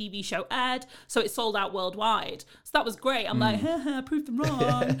weekend that the TV show aired. So it sold out worldwide. So that was great. I'm like, I proved them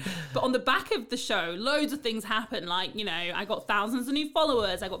wrong. But on the back of the show, loads of things happened. Like, you know, I got thousands of new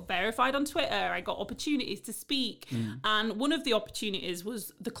followers. I got verified on Twitter. I got opportunities to speak. And one of the opportunities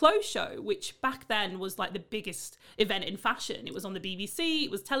was the Clothes Show, which back then was like the biggest event in fashion. It was on the BBC,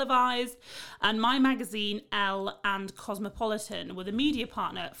 it was televised, and my magazine, Elle and Cosmopolitan, were the media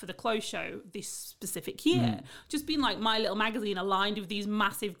partner for the Clothes Show this specific year. Just being like my little magazine aligned with these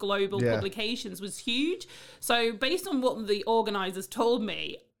massive global publications was huge. So based on what the organisers told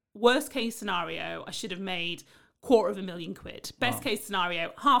me, worst case scenario, I should have made £250,000. Best case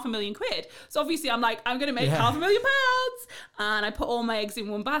scenario, £500,000. So obviously I'm like, I'm going to make £500,000. And I put all my eggs in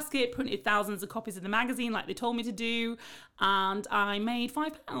one basket, printed thousands of copies of the magazine like they told me to do. And I made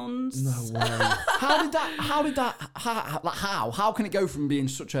 £5. No way. How can it go from being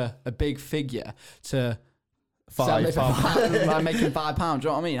such a big figure to £5? Like making £5? Do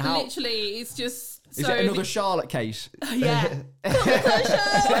you know what I mean? How? Literally, it's just... Is it another Charlotte case? Yeah. I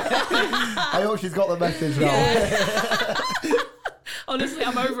hope she's got the message now. Yeah. Honestly,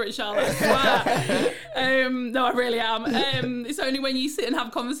 I'm over it, Charlotte. I swear. No, I really am. It's only when you sit and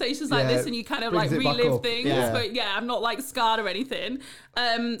have conversations like this and you kind of like relive things. Yeah. But yeah, I'm not like scarred or anything.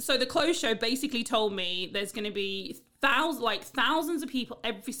 So the Clothes Show basically told me there's going to be thousands of people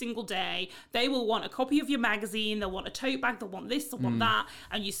every single day. They will want a copy of your magazine. They'll want a tote bag. They'll want this. They'll want that.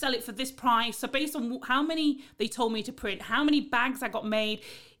 And you sell it for this price. So based on how many they told me to print, how many bags I got made,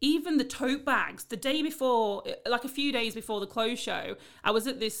 even the tote bags, the day before, like a few days before the Clothes Show, I was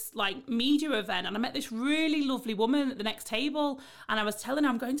at this like media event and I met this really lovely woman at the next table and I was telling her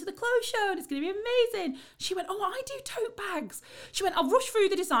I'm going to the Clothes Show and it's going to be amazing. She went, oh, I do tote bags. She went, I'll rush through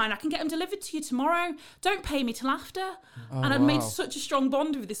the design. I can get them delivered to you tomorrow. Don't pay me till after. And I'd made such a strong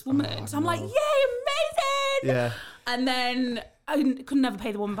bond with this woman. So I'm like, yay, amazing. Yeah. And then I could never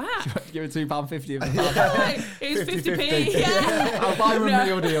pay the woman back. Give it £2.50. It was 50p. Yeah. I'll buy her a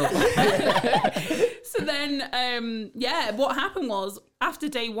meal deal. So then, what happened was after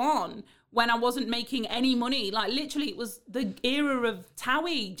day one, when I wasn't making any money, like literally it was the era of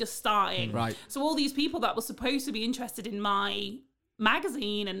Towie just starting. Right. So all these people that were supposed to be interested in my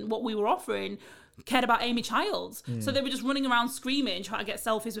magazine and what we were offering cared about Amy Childs. So they were just running around screaming, trying to get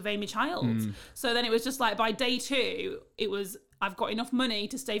selfies with Amy Childs. So then it was just like by day 2, it was I've got enough money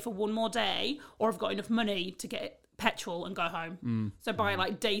to stay for one more day or I've got enough money to get petrol and go home. So by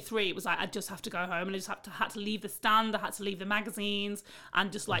like day 3, it was like I just have to go home and I just had to leave the stand. I had to leave the magazines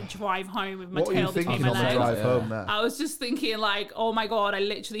and just like drive home with my tail between my legs. Drive home there? I was just thinking like, oh my God, I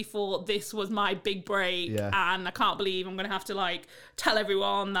literally thought this was my big break and I can't believe I'm going to have to like tell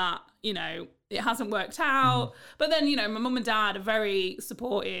everyone that, you know, it hasn't worked out. But then, you know, my mum and dad are very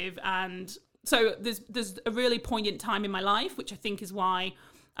supportive. And so there's a really poignant time in my life, which I think is why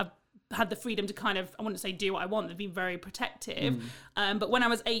I've had the freedom to kind of, I wouldn't say do what I want. They've been very protective. But when I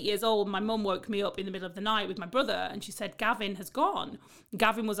was 8 years old, my mum woke me up in the middle of the night with my brother and she said, Gavin has gone.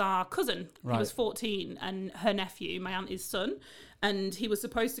 Gavin was our cousin. Right. He was 14 and her nephew, my auntie's son. And he was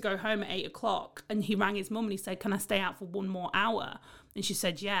supposed to go home at 8 o'clock. And he rang his mum and he said, can I stay out for one more hour? And she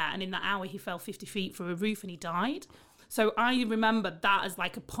said, yeah. And in that hour, he fell 50 feet through a roof and he died. So I remember that as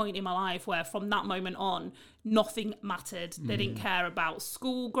like a point in my life where from that moment on, nothing mattered. They didn't care about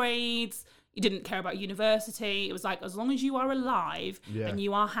school grades. You didn't care about university. It was like, as long as you are alive and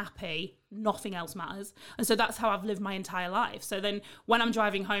you are happy, nothing else matters. And so that's how I've lived my entire life. So then when I'm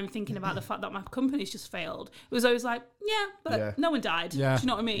driving home thinking about the fact that my company's just failed, it was always like, no one died. Yeah. Do you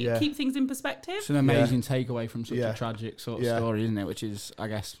know what I mean? Yeah. Keep things in perspective. It's an amazing takeaway from such a tragic sort of story, isn't it? Which is, I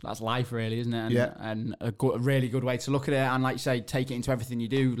guess, that's life really, isn't it? And, and a really good way to look at it. And like you say, take it into everything you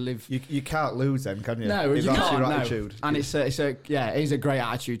do. Live. You can't lose then, can you? No, you can't. Your attitude. And it is a great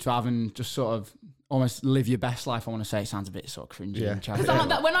attitude to have and just sort of almost live your best life. I want to say it sounds a bit sort of cringy. Because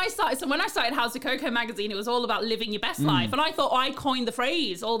when I started House of Coco magazine, it was all about living your best life, and I thought I coined the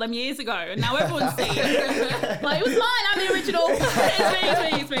phrase all them years ago, and now everyone's saying like it was mine. I'm the original.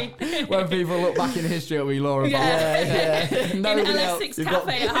 It's me. When people look back in history, it'll be Laura Bartlett. In LS6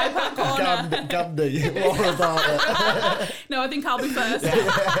 Cafe at Hyde Park Corner. Gandhi, Laura Bartlett. No, I think I'll be first.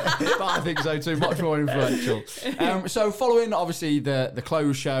 But I think so too. Much more influential. So following obviously the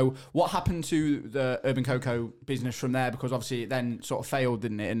Clothes Show, what happened to the Urban Coco business from there? Because obviously it then sort of failed,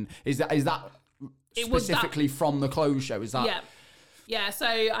 didn't it? And is that specifically from the Clothes Show? Is that? Yeah. Yeah, so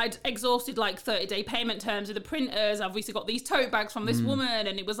I'd exhausted like 30-day payment terms with the printers. I've obviously got these tote bags from this woman.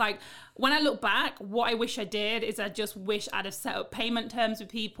 And it was like, when I look back, what I wish I did is I just wish I'd have set up payment terms with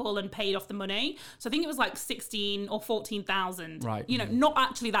people and paid off the money. So I think it was like 16 or 14,000. Right. You know, not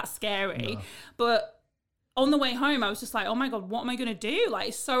actually that scary. No. But on the way home, I was just like, oh my God, what am I going to do? Like,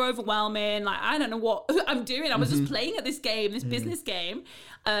 it's so overwhelming. Like, I don't know what I'm doing. I was just playing at this game, this business game.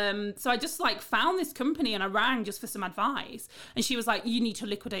 So I just like found this company and I rang just for some advice. And she was like, you need to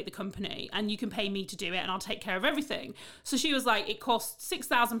liquidate the company and you can pay me to do it and I'll take care of everything. So she was like, it costs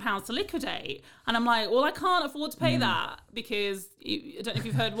 £6,000 to liquidate. And I'm like, well, I can't afford to pay that because I don't know if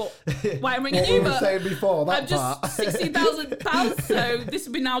you've heard why I'm ringing you, but saying before, that I'm just £16,000, so this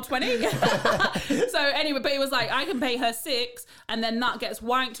would be now 20. So anyway, but it was like, I can pay her 6 and then that gets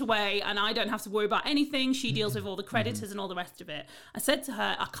wanked away and I don't have to worry about anything. She deals with all the creditors and all the rest of it. I said to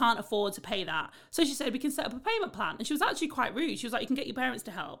her, I can't afford to pay that. So she said, we can set up a payment plan. And she was actually quite rude. She was like, you can get your parents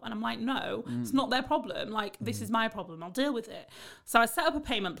to help. And I'm like, no, it's not their problem. Like, this is my problem. I'll deal with it. So I set up a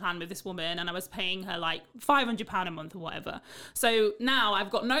payment plan with this woman and I was paying her like £500 a month or whatever. So now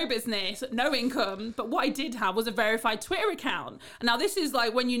I've got no business, no income, but what I did have was a verified Twitter account. And now this is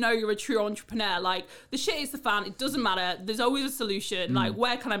like when you know you're a true entrepreneur, like the shit is the fan, it doesn't matter, there's always a solution, like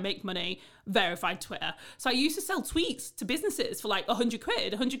where can I make money? Verified Twitter. So I used to sell tweets to businesses for like 100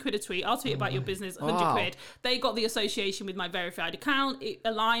 quid a tweet. I'll tweet about your business, 100 quid. They got the association with my verified account. It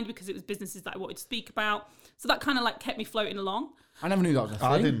aligned because it was businesses that I wanted to speak about. So that kind of like kept me floating along. I never knew that was a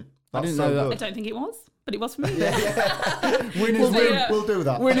thing. I didn't know that. I don't think it was, but it was for me. Win is win. We'll do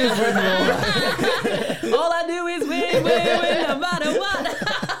that. Win is win. All I do is win, no matter what.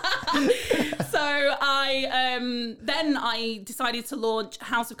 So I decided to launch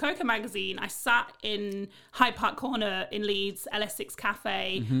House of Coco magazine. I sat in Hyde Park Corner in Leeds, LS6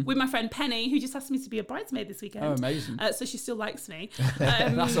 Cafe, with my friend Penny, who just asked me to be a bridesmaid this weekend. Oh, amazing. So she still likes me.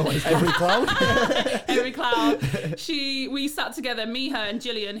 That's always every cloud. Every cloud. We sat together, me, her, and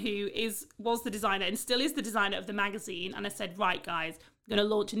Gillian, who was the designer and still is the designer of the magazine. And I said, right, guys, we're going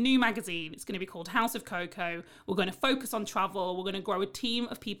to launch a new magazine. It's going to be called House of Coco. We're going to focus on travel. We're going to grow a team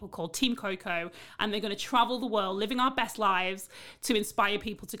of people called Team Coco, and they're going to travel the world, living our best lives to inspire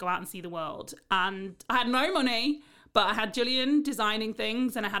people to go out and see the world. And I had no money, but I had Gillian designing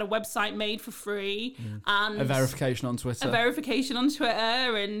things and I had a website made for free and a verification on Twitter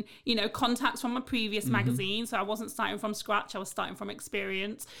and, you know, contacts from my previous magazine. So I wasn't starting from scratch. I was starting from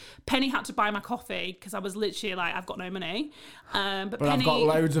experience. Penny had to buy my coffee because I was literally like, I've got no money. But Penny, I've got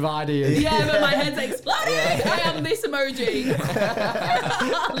loads of ideas. Yeah, but my head's exploding. I am this emoji.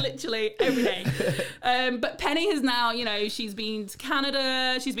 Literally every day. But Penny has now, you know, she's been to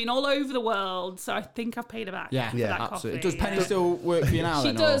Canada. She's been all over the world. So I think I've paid her back. Yeah. Absolutely. Does Penny still work for you now?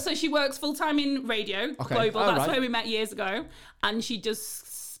 She does. So she works full time in radio, global. That's where we met years ago, and she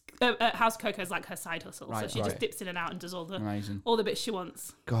just House of Coco is like her side hustle. Right, so she just dips in and out and does all the bits she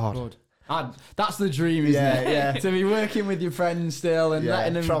wants. God. That's the dream, isn't it? Yeah. To be working with your friends still and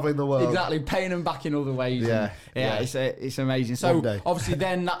letting them traveling the world, exactly, paying them back in other ways. It's amazing. So obviously,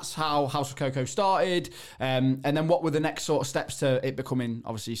 then that's how House of Coco started, and then what were the next sort of steps to it becoming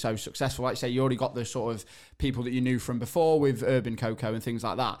obviously so successful? Like you say, you already got the sort of people that you knew from before with Urban Coco and things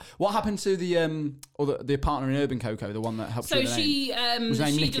like that. What happened to the partner in Urban Coco, the one that helped? So you with the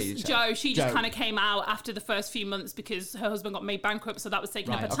name? Joe. She just kind of came out after the first few months because her husband got made bankrupt, so that was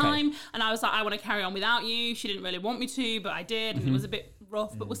taking up her time. And I was like, I want to carry on without you. She didn't really want me to, but I did. And it was a bit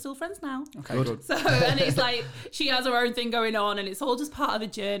rough, but we're still friends now. Okay, good. So, and it's like, she has her own thing going on and it's all just part of the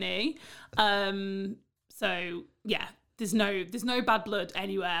journey. So yeah, there's no bad blood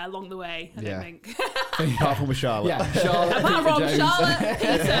anywhere along the way, I don't think. Apart from with Charlotte. Yeah, Charlotte. Apart from Charlotte,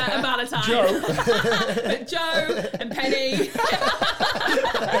 Peter and Valentine. Joe and Penny.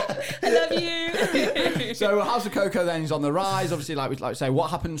 I love you. So House of Coco then is on the rise. Obviously, like we say, what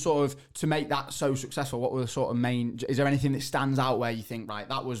happened sort of to make that so successful? What were the sort of main? Is there anything that stands out where you think, right,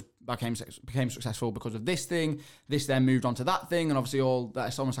 that became successful because of this thing? This then moved on to that thing, and obviously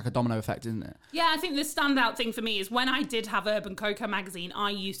it's almost like a domino effect, isn't it? Yeah, I think the standout thing for me is when I did have Urban Coco magazine,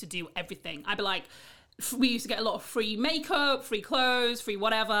 I used to do everything. I'd be like, we used to get a lot of free makeup, free clothes, free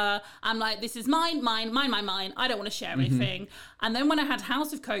whatever. I'm like, this is mine. I don't want to share anything. And then when I had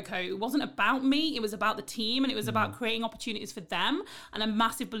House of Coco, it wasn't about me. It was about the team and it was about creating opportunities for them. And I'm a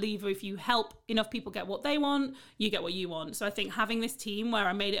massive believer if you help enough people get what they want, you get what you want. So I think having this team where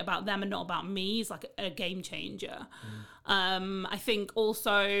I made it about them and not about me is like a game changer. I think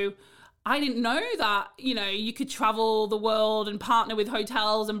also, I didn't know that, you know, you could travel the world and partner with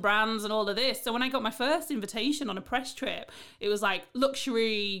hotels and brands and all of this. So when I got my first invitation on a press trip, it was like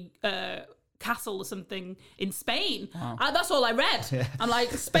luxury castle or something in Spain. Wow. That's all I read. Yeah. I'm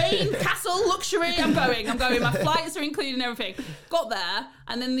like, Spain, castle, luxury, I'm going. My flights are included and everything. Got there,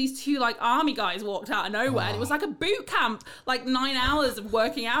 and then these two like army guys walked out of nowhere, and it was like a boot camp, like 9 hours of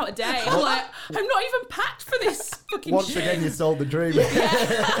working out a day. I'm like, I'm not even packed for this fucking Once again, you sold the dream.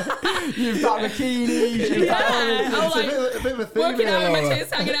 You've got bikinis. I was like, a bit of a theme working out with my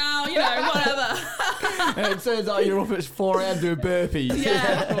tits hanging out, whatever. And it turns out you're up at 4 a.m. doing burpees.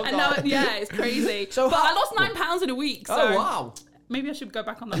 Yeah, and now, it's crazy. But I lost 9 pounds in a week. So oh, wow. Maybe I should go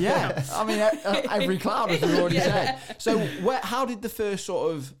back on that. Yeah, I mean, every cloud, as we've already said. So how did the first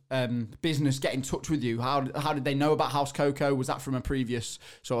sort of business get in touch with you? How did they know about House Coco? Was that from a previous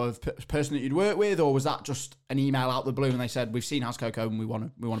sort of person that you'd worked with, or was that just an email out the blue and they said, we've seen House Coco and we want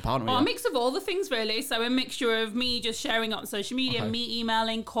to partner with you? A mix of all the things, really. So a mixture of me just sharing on social media, me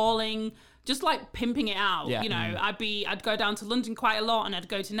emailing, calling, just like pimping it out. Yeah. I'd go down to London quite a lot, and I'd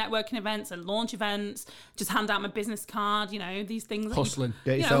go to networking events and launch events, just hand out my business card, these things. Hustling.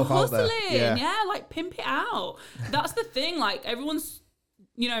 Get yourself out there. Yeah, like pimp it out. That's the thing. Like everyone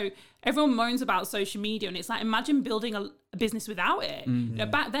moans about social media, and it's like, imagine building a business without it.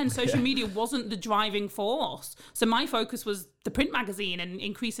 Back then, social media wasn't the driving force. So my focus was the print magazine and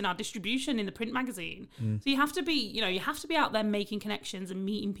increasing our distribution in the print magazine. So you have to be out there making connections and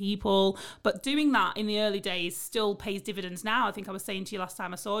meeting people. But doing that in the early days still pays dividends now. I think I was saying to you last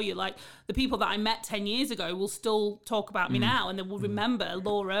time I saw you, like the people that I met 10 years ago will still talk about me now, and they will remember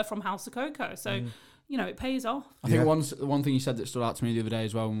Laura from House of Coco. So it pays off. I think one thing you said that stood out to me the other day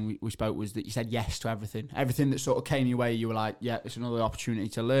as well when we spoke was that you said yes to everything. Everything that sort of came your way, you were like, yeah, it's another opportunity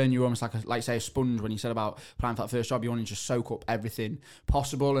to learn. You were almost like say a sponge when you said about applying for that first job. You want to just soak up everything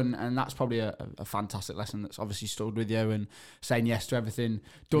possible, and that's probably a fantastic lesson that's obviously stood with you. And saying yes to everything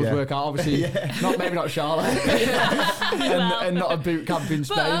does work out. Obviously, maybe not Charlotte, and not a boot camp in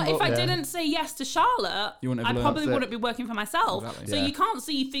Spain. But if I didn't say yes to Charlotte, I probably wouldn't be working for myself. Exactly. So you can't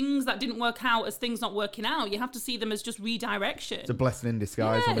see things that didn't work out as things not working out. You have to see them as just redirection. It's a blessing in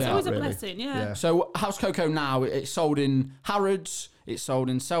disguise. Yeah, it's always a blessing. Yeah. So House Coco now, it's sold in Harrods, it's sold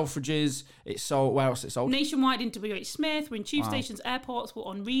in Selfridges, it's sold, where else is it sold? Nationwide in WH Smith. We're in tube stations, airports. We're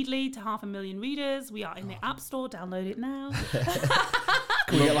on Readly to 500,000 readers. We are in the App Store. Download it now.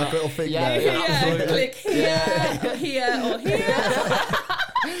 Can we get like a little thing there? Yeah. Click here, here, or here.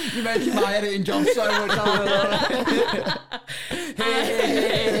 You're making my editing job so much harder.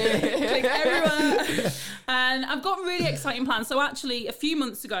 Click everywhere. And I've got really exciting plans. So actually, a few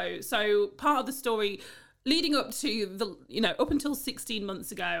months ago, so part of the story leading up to up until 16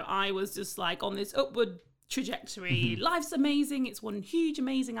 months ago, I was just like on this upward trajectory. Life's amazing. It's one huge,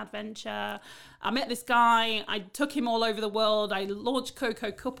 amazing adventure. I met this guy. I took him all over the world. I launched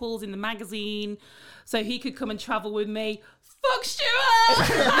Coco Couples in the magazine so he could come and travel with me. Fuck Stuart!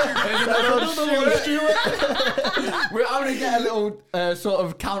 I'm going to get a little sort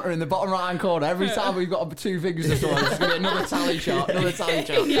of counter in the bottom right-hand corner. Every time we've got 2 fingers or something, it's going to be another tally chart.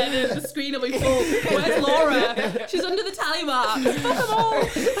 Yeah, the screen will be full. Where's Laura? She's under the tally marks. Fuck them all.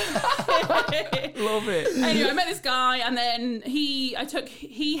 Love it. Anyway, I met this guy, and then he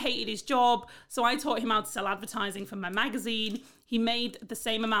hated his job, so I taught him how to sell advertising for my magazine. He made the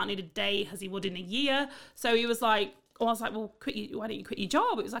same amount in a day as he would in a year. So he was like, I was like, well, why don't you quit your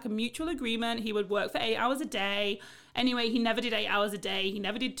job? It was like a mutual agreement. He would work for 8 hours a day. Anyway, he never did 8 hours a day. He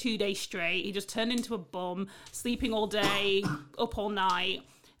never did 2 days straight. He just turned into a bum, sleeping all day, up all night.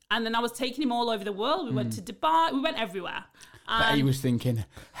 And then I was taking him all over the world. We went to Dubai. We went everywhere. But he was thinking,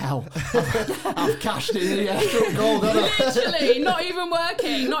 hell, I've cashed in the extra gold. Literally, not even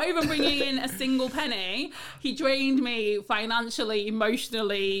working, not even bringing in a single penny. He drained me financially,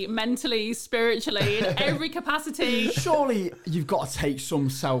 emotionally, mentally, spiritually, in every capacity. Surely you've got to take some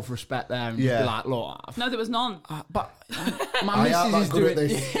self-respect there and just be like, look. No, there was none. But my missus is doing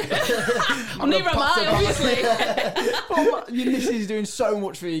this. Neither am I, obviously. But your missus is doing so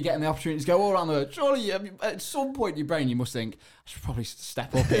much for you, getting the opportunity to go all around the world. Surely at some point in your brain you must think, I should probably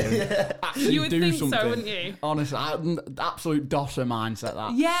step up here and actually you would do think something. So, wouldn't you? Honestly, absolute dosser mindset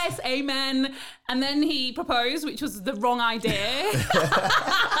that. Yes, amen. And then he proposed, which was the wrong idea.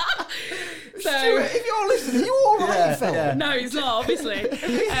 So, Stuart, if you're listening, you all right, fella? Yeah. No, he's not, obviously.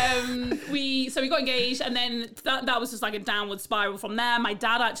 We got engaged, and then that was just like a downward spiral from there. My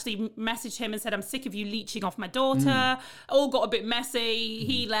dad actually messaged him and said, I'm sick of you leeching off my daughter. All got a bit messy.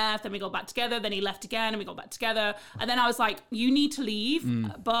 He left, then we got back together, then he left again, and we got back together. And then I was like, you need to leave,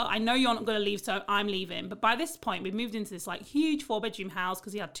 but I know you're not going to leave, so I'm leaving. But by this point, we moved into this like huge 4-bedroom house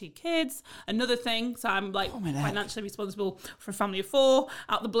because he had 2 kids. Another thing, so I'm like financially responsible for a family of 4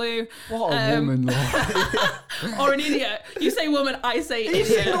 out the blue. What a woman, or an idiot. You say woman, I say idiot.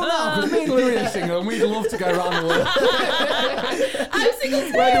 Single now, because me and Louis are single, and we'd love to go around the world. I'm single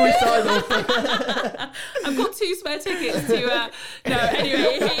too. Where do we sign up? I've got 2 spare tickets to. No,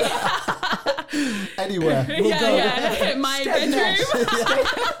 anyway. Anywhere. We'll go. Yeah. My bedroom.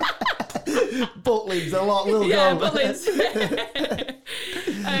 Butlins, a lot. We'll Yeah, go. Butlins.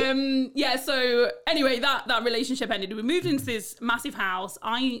 So anyway, that relationship ended. We moved into this massive house.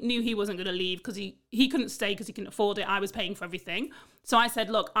 I knew he wasn't going to leave because he couldn't stay because he couldn't afford it. I was paying for everything. So I said,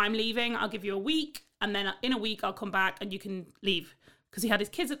 look, I'm leaving. I'll give you a week. And then in a week, I'll come back and you can leave. Because he had his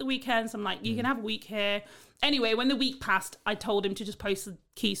kids at the weekend. So I'm like, you can have a week here. Anyway, when the week passed, I told him to just post the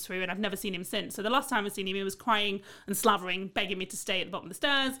keys through, and I've never seen him since. So the last time I've seen him, he was crying and slavering, begging me to stay at the bottom of the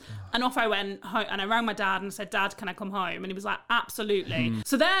stairs. And off I went home, and I rang my dad and said, Dad, can I come home? And he was like, absolutely.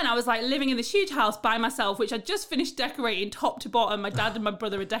 So then I was like living in this huge house by myself, which I'd just finished decorating top to bottom. My dad and my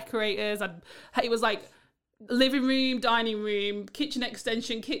brother are decorators. It was like living room, dining room, kitchen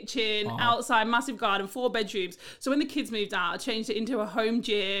extension, kitchen, outside, massive garden, 4 bedrooms. So when the kids moved out, I changed it into a home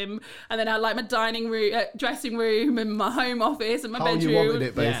gym, and then I had like my dining room, dressing room, and my home office, and my bedroom. How you wanted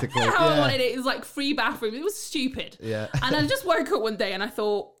it, basically. How I wanted it. It was like 3 bathrooms. It was stupid. Yeah. And I just woke up one day and I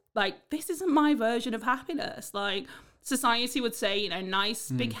thought, like, this isn't my version of happiness. Like, society would say, nice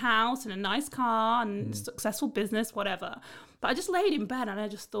big house and a nice car and successful business, whatever. But I just laid in bed and I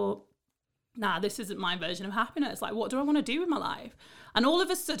just thought, nah, this isn't my version of happiness. Like, what do I want to do with my life? And all of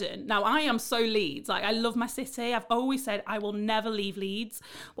a sudden, now I am so Leeds. Like, I love my city. I've always said I will never leave Leeds.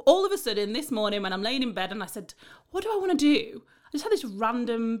 But all of a sudden, this morning when I'm laying in bed and I said, what do I want to do? I just had this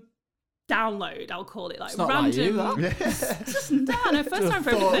random download, I'll call it. Like, it's not random. Like you, that. It's just, no, first time for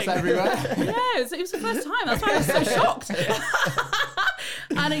everything. Everywhere. Yeah, it was the first time. That's why I was so shocked.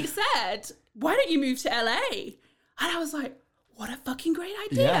 And it said, why don't you move to LA? And I was like, what a fucking great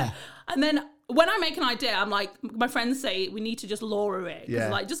idea. Yeah. And then when I make an idea, I'm like, my friends say, we need to just Laura it. Yeah.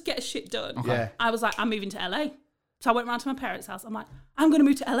 Like, just get shit done. Okay. Yeah. I was like, I'm moving to LA. So I went round to my parents' house. I'm like, I'm going to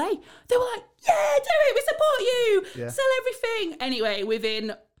move to LA. They were like, yeah, do it. We support you. Yeah. Sell everything. Anyway,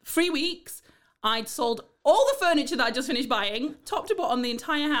 within 3 weeks, I'd sold all the furniture that I just finished buying, top to bottom, the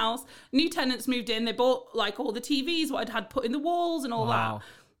entire house. New tenants moved in. They bought like all the TVs, what I'd had put in the walls and all that.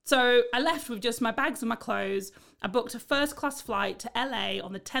 So I left with just my bags and my clothes. I booked a first-class flight to LA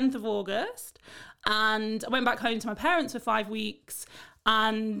on the 10th of August. And I went back home to my parents for 5 weeks.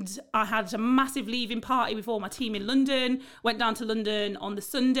 And I had a massive leaving party with all my team in London. Went down to London on the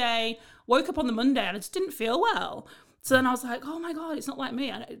Sunday. Woke up on the Monday and I just didn't feel well. So then I was like, oh my God, it's not like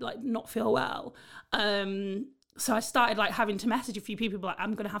me. I like not feel well. So I started like having to message a few people like,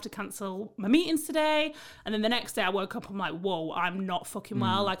 I'm going to have to cancel my meetings today. And then the next day I woke up, I'm like, whoa, I'm not fucking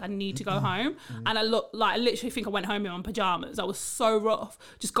well. Like I need to go home. And I literally think I went home in my pajamas. I was so rough.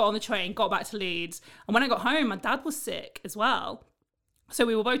 Just got on the train, got back to Leeds. And when I got home, my dad was sick as well. So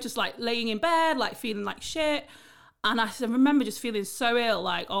we were both just like laying in bed, like feeling like shit. And I remember just feeling so ill,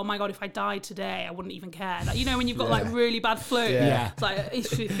 like, oh my God, if I died today, I wouldn't even care. Like, when you've got like really bad flu, it's like,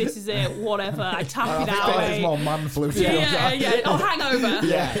 this is it, whatever. I tap it out. It's more man flu. Yeah. Oh, hangover.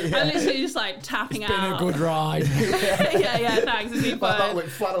 Yeah. I'm literally just like tapping out. It's been a good ride. yeah, thanks. It's been fun. That looked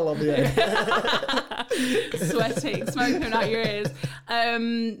flannel on the end. Sweating, smoke coming out your ears.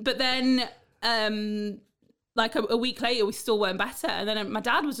 But then, like a week later, we still weren't better. And then my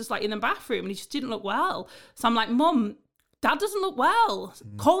dad was just like in the bathroom and he just didn't look well. So I'm like, Mum, Dad doesn't look well.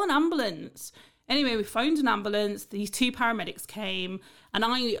 Call an ambulance. Anyway, we phoned an ambulance. These 2 paramedics came and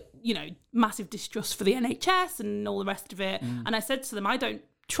I, massive distrust for the NHS and all the rest of it. And I said to them, I don't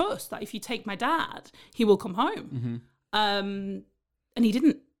trust that if you take my dad, he will come home. And he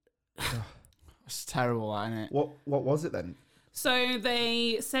didn't. It's terrible, isn't it? What was it then? So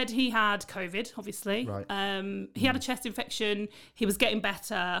they said he had COVID, obviously. Right. He had a chest infection. He was getting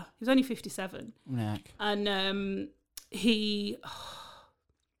better. He was only 57. Nick. And he...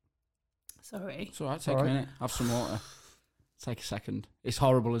 sorry. It's all right. Take a minute. Have some water. Take a second. It's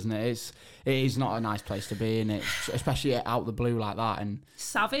horrible, isn't it? It is not a nice place to be in it, especially out the blue like that. And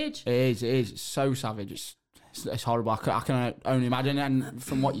savage. It is. It's so savage. It's horrible. I can only imagine. And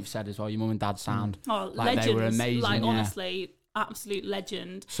from what you've said as well, your mum and dad sound like legends. They were amazing. Like, honestly, absolute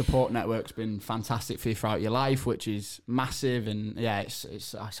legend. Support network's been fantastic for you throughout your life, which is massive. And yeah,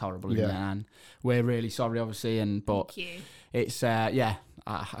 it's horrible, isn't it? And we're really sorry, obviously. But thank you. It's I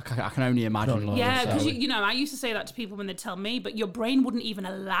can only imagine. Yeah, because I used to say that to people when they tell me, but your brain wouldn't even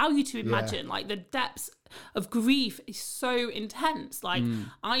allow you to imagine. Like the depths of grief is so intense. Like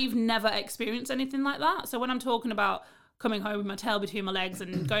I've never experienced anything like that. So when I'm talking about coming home with my tail between my legs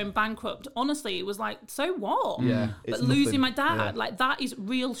and going bankrupt. Honestly, it was like, so what? Yeah, but losing my dad, like that is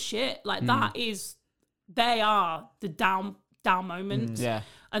real shit. Like they are the down moments. Yeah.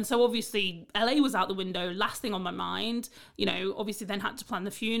 And so obviously LA was out the window, last thing on my mind. You know, obviously then had to plan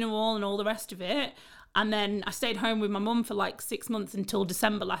the funeral and all the rest of it. And then I stayed home with my mum for like 6 months until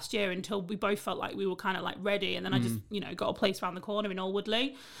December last year, until we both felt like we were kind of like ready. And then I just, you know, got a place around the corner in Old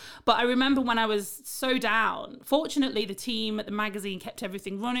Woodley. But I remember when I was so down, fortunately the team at the magazine kept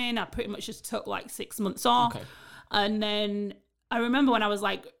everything running. I pretty much just took like 6 months off. Okay. And then I remember when I was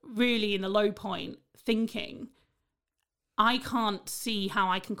like really in the low point thinking, I can't see how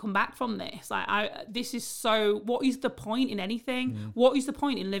I can come back from this. Like, this is so, what is the point in anything? What is the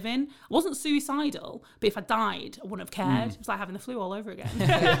point in living? I wasn't suicidal, but if I died, I wouldn't have cared. It was like having the flu all over again.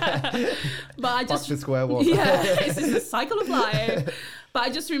 But I just... Back to square one. Yeah, it's just a cycle of life. But I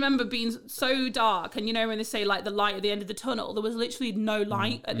just remember being so dark. And you know, when they say like the light at the end of the tunnel, there was literally no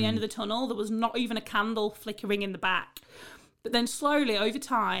light at the end of the tunnel. There was not even a candle flickering in the back. But then slowly over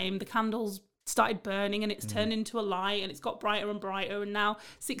time, the candles started burning and it's turned into a light and it's got brighter and brighter. And now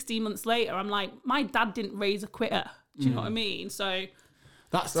 16 months later, I'm like, my dad didn't raise a quitter. Do you know what I mean? So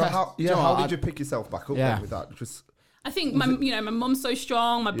that's how did you pick yourself back up then with that? Just I think my mum's so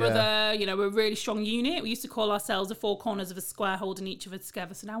strong. My brother, you know, we're a really strong unit. We used to call ourselves the four corners of a square holding each of us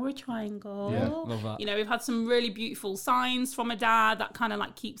together. So now we're a triangle. Yeah, love that. You know, we've had some really beautiful signs from my dad that kind of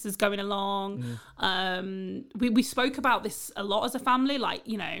like keeps us going along. We spoke about this a lot as a family. Like,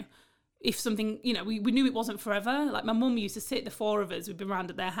 you know, if something, you know, we knew it wasn't forever. Like my mum used to sit, the four of us, we'd be around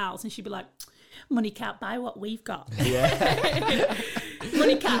at their house and she'd be like, money can't buy what we've got. Yeah.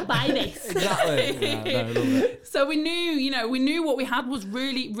 Money can't buy this. Exactly. Yeah, no, love it. So we knew what we had was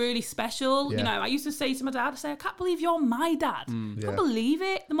really, really special. Yeah. You know, I used to say to my dad, I can't believe you're my dad. I can't believe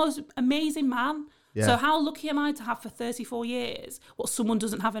it. The most amazing man. Yeah. So how lucky am I to have for 34 years what someone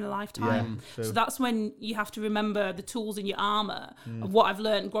doesn't have in a lifetime? Yeah, so that's when you have to remember the tools in your armour of what I've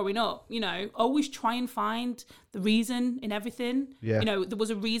learned growing up. You know, always try and find the reason in everything. Yeah. You know, there was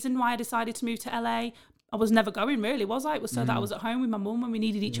a reason why I decided to move to LA. I was never going really, was I? It was so that I was at home with my mum when we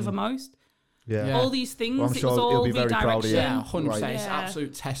needed each other most. Yeah. All these things, well, it was all redirection. Yeah, 100%. Right. It's an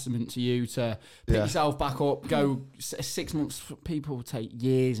absolute testament to you to pick yourself back up, go 6 months. People take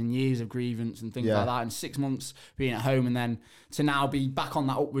years and years of grievance and things like that, and 6 months being at home, and then to now be back on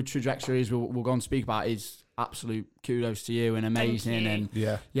that upward trajectory, as we'll go on to speak about, is absolute kudos to you and amazing. And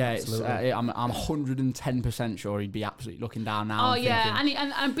it's I'm 110% sure he'd be absolutely looking down now.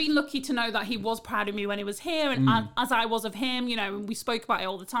 And I've been lucky to know that he was proud of me when he was here, and as I was of him. You know, we spoke about it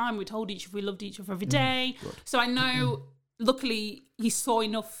all the time. We told each other we loved each other every day. So I know, luckily, he saw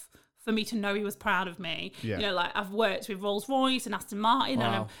enough for me to know he was proud of me. You know, like I've worked with Rolls Royce and Aston Martin,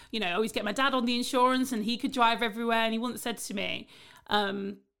 and I always get my dad on the insurance, and he could drive everywhere, and he once said to me,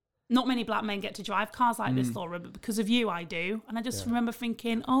 not many black men get to drive cars like this, Laura, but because of you, I do. And I just remember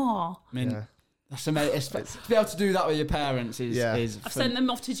thinking, that's amazing. To be able to do that with your parents is I've sent them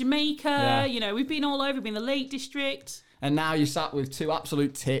off to Jamaica. Yeah. You know, we've been all over. We've been in the Lake District. And now you're sat with two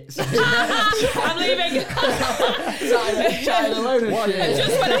absolute tits. I'm leaving. Chatting alone and shit.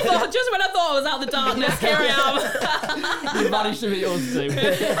 Just when I thought I was out of the darkness, here I am. You managed to meet us two.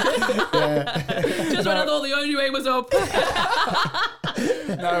 Just when I thought the only way was up.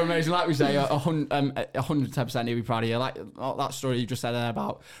 No, amazing. Like we say, 110% he'll be proud of you. Like that story you just said there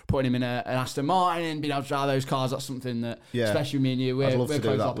about putting him in an Aston Martin and being able to drive those cars. That's something that, especially me and you, we're close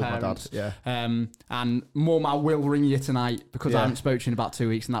to our parents. And Mum, I will ring you tonight because I haven't spoken to you in about 2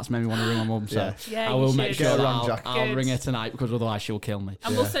 weeks, and that's made me want to ring my mum. So I will make sure that I'll ring her tonight, because otherwise she'll kill me.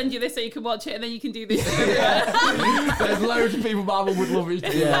 And we'll send you this so you can watch it, and then you can do this. There's loads of people my mum would love me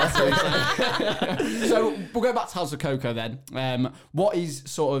to. So we'll go back to House of Coco then. What is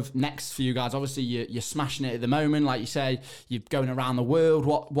sort of next for you guys? Obviously you're smashing it at the moment, like you say, you're going around the world.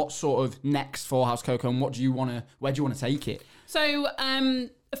 What sort of next for House of Coco, and where do you want to take it? So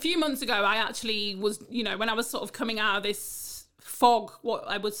a few months ago, I actually was, you know, when I was sort of coming out of this fog, what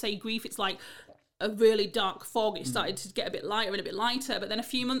I would say grief, it's like a really dark fog. It started to get a bit lighter and a bit lighter. But then a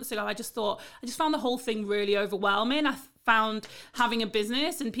few months ago, I just found the whole thing really overwhelming. I found having a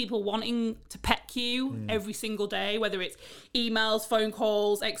business and people wanting to peck you every single day, whether it's emails, phone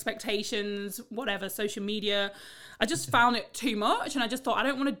calls, expectations, whatever, social media. I just found it too much, and I just thought, I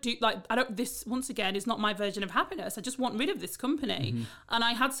don't want to do, like, this, once again, is not my version of happiness. I just want rid of this company. And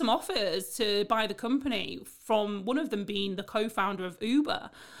I had some offers to buy the company, from one of them being the co-founder of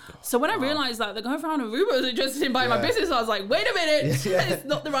Uber. So when I realised that the co-founder of Uber was interested in buying my business, I was like, wait a minute, it's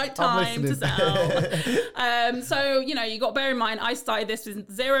not the right time to sell. So, you know, you got to bear in mind, I started this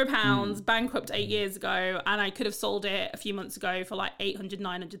with £0, bankrupt 8 years ago, and I could have sold it a few months ago for like 800,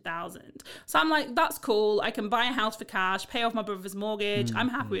 900,000. So I'm like, that's cool. I can buy a house for cash, pay off my brother's mortgage. I'm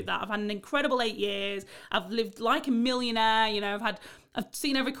happy with that. I've had an incredible 8 years. I've lived like a millionaire. You know, I've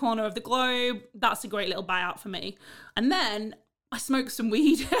seen every corner of the globe. That's a great little buyout for me. And then I smoked some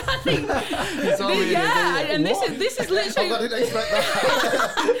weed. I think, and this is literally. I didn't expect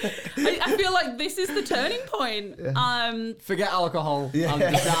that. I feel like this is the turning point. Forget alcohol. I'm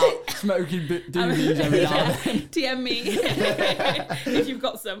just out smoking doobies every now and then. DM me if you've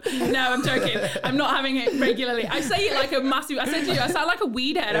got some. No, I'm joking. I'm not having it regularly. I say it like a massive. I said to you, I sound like a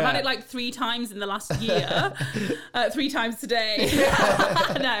weed head. I've had it like 3 times in the last year. 3 times today.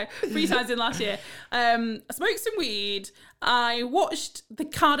 No, 3 times in the last year. I smoked some weed. I watched the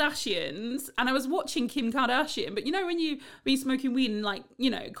Kardashians, and I was watching Kim Kardashian. But you know, when you've been smoking weed and, like,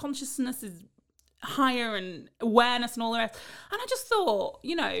 you know, consciousness is higher and awareness and all the rest. And I just thought,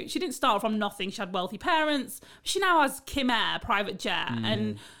 you know, she didn't start from nothing. She had wealthy parents. She now has Kim Air, private jet.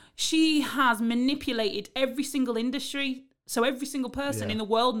 And she has manipulated every single industry. So every single person in the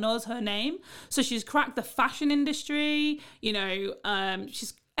world knows her name. So she's cracked the fashion industry, you know,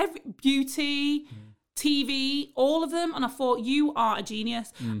 she's beauty, TV, all of them. And I thought, you are a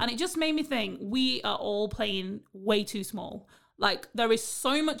genius. And it just made me think, we are all playing way too small. Like, there is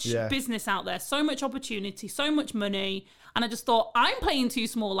so much business out there, so much opportunity, so much money. And I just thought, I'm playing too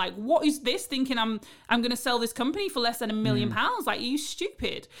small. Like, what is this, thinking I'm going to sell this company for less than £1 million? Like, are you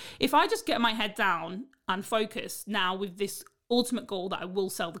stupid? If I just get my head down and focus now with this ultimate goal that I will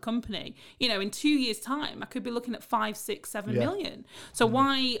sell the company, you know, in 2 years' time, I could be looking at 5, 6, 7 million. So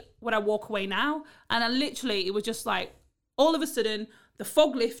why would I walk away now? And it was just like, all of a sudden, the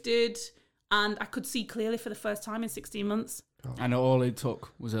fog lifted and I could see clearly for the first time in 16 months. And all it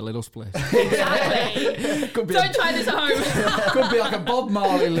took was a little split. Exactly. Don't try this at home. Could be like a Bob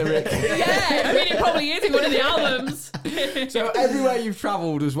Marley lyric. Yeah, I mean, it probably is in one of the albums. So everywhere you've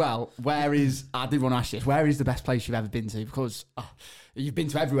travelled as well, I did want to ask you this, where is the best place you've ever been to? Because you've been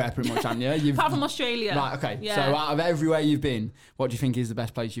to everywhere pretty much, haven't you? Apart from Australia. Right, okay. Yeah. So out of everywhere you've been, what do you think is the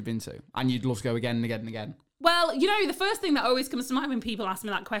best place you've been to? And you'd love to go again and again and again? Well, you know, the first thing that always comes to mind when people ask me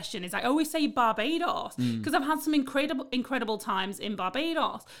that question is I always say Barbados, because I've had some incredible times in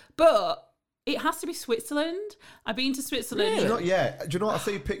Barbados, but it has to be Switzerland. I've been to Switzerland. Really? Do you know what? I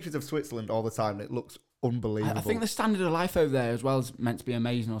see pictures of Switzerland all the time and it looks unbelievable. I think the standard of life over there as well is meant to be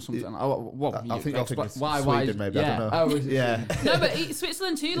amazing or something. I think it's why? Sweden, maybe. Yeah. I don't know. Oh, yeah. No, but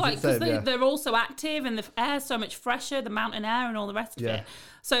Switzerland too, like, because they're all so active and the air's so much fresher, the mountain air and all the rest of it.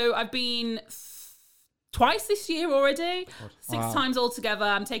 So I've been twice this year already, 6 times altogether.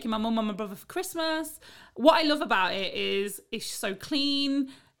 I'm taking my mum and my brother for Christmas. What I love about it is it's so clean.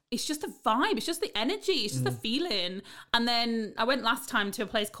 It's just a vibe. It's just the energy. It's just the feeling. And then I went last time to a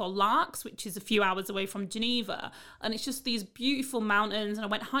place called Larks, which is a few hours away from Geneva. And it's just these beautiful mountains. And I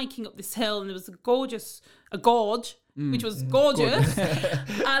went hiking up this hill and there was a gorge, which was gorgeous.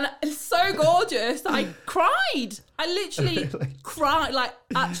 And it's so gorgeous that I cried. I literally cried, like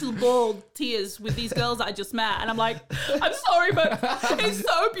actual bald tears with these girls that I just met. And I'm like, I'm sorry, but it's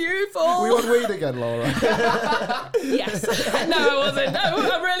so beautiful. Were you on weed again, Laura? Yes. No, I wasn't. No,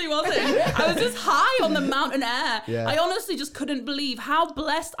 I really wasn't. I was just high on the mountain air. Yeah. I honestly just couldn't believe how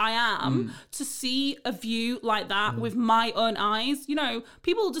blessed I am to see a view like that with my own eyes. You know,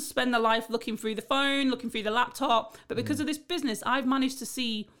 people just spend their life looking through the phone, looking through the laptop. But because of this business, I've managed to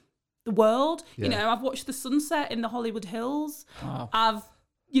see the world. You know, I've watched the sunset in the Hollywood Hills. Wow. I've,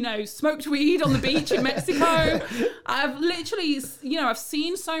 you know, smoked weed on the beach in Mexico. I've literally, you know, I've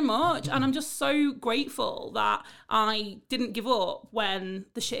seen so much, and I'm just so grateful that I didn't give up when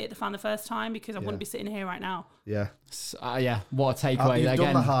the shit hit the fan the first time, because I wouldn't be sitting here right now. Yeah. What a takeaway. You've again.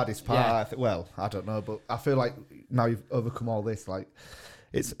 done the hardest part. Well, I don't know, but I feel like now you've overcome all this, like,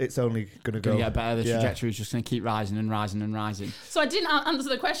 it's only going to get better. The trajectory is just going to keep rising and rising and rising. So I didn't answer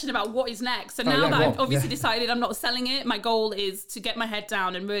the question about what is next. So now that I've obviously decided I'm not selling it, my goal is to get my head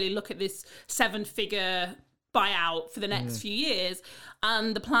down and really look at this 7-figure buyout for the next few years.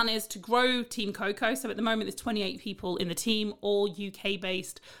 And the plan is to grow Team Coco. So at the moment, there's 28 people in the team, all UK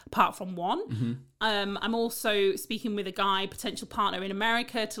based, apart from one. I'm also speaking with a potential partner in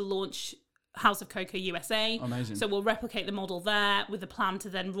America, to launch House of Coco USA. Amazing. So we'll replicate the model there with a plan to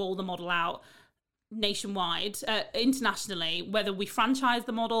then roll the model out nationwide, internationally, whether we franchise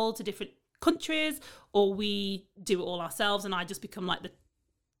the model to different countries or we do it all ourselves, and I just become like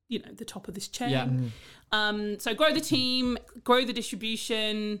the top of this chain. So grow the team, grow the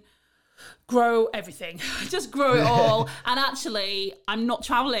distribution, grow everything, just grow it all. And actually, I'm not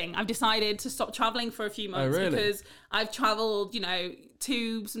traveling. I've decided to stop traveling for a few months because I've traveled,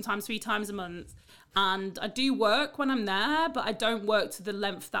 2, sometimes 3 times a month. And I do work when I'm there, but I don't work to the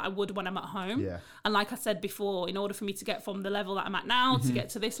length that I would when I'm at home. Yeah. And like I said before, in order for me to get from the level that I'm at now to get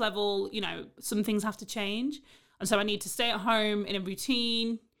to this level, some things have to change. And so I need to stay at home in a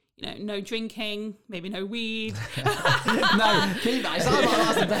routine, no drinking, maybe no weed. No, keep that. It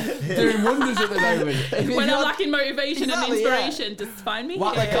sounds like that's doing wonders at the moment. When I'm lacking motivation and inspiration, just find me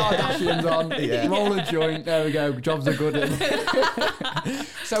Whack here. the Kardashians on, roll a joint, there we go, jobs are good.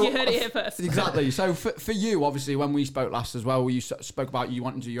 So, you heard it here first. Exactly. So for you, obviously, when we spoke last as well, you spoke about you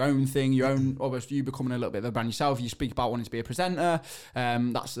wanting to do your own thing, almost you becoming a little bit of a brand yourself. You speak about wanting to be a presenter.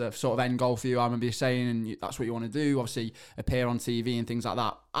 That's the sort of end goal for you, I remember you saying, and that's what you want to do, obviously appear on TV and things like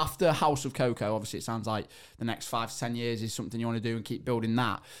that. After House of Coco, obviously it sounds like the next 5 to 10 years is something you want to do and keep building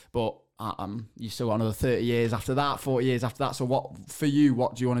that. But you still got another 30 years after that, 40 years after that. So what do you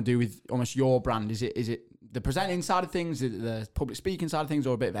want to do with almost your brand? Is it the presenting side of things, is it the public speaking side of things,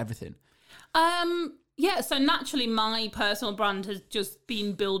 or a bit of everything? Yeah, so naturally my personal brand has just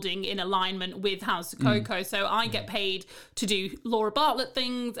been building in alignment with House of Coco. So I get paid to do Laura Bartlett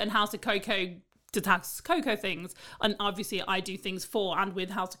things and House of Coco to House of Coco things, and obviously I do things for and with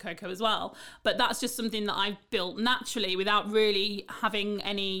House of Coco as well, but that's just something that I've built naturally without really having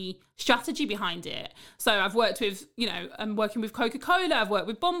any strategy behind it. So I've worked with, I'm working with Coca-Cola, I've worked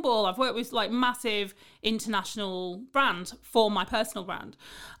with Bumble, I've worked with like massive international brand for my personal brand.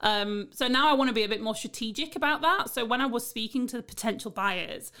 So now I want to be a bit more strategic about that. So when I was speaking to the potential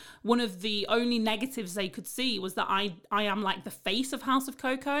buyers, one of the only negatives they could see was that I am like the face of House of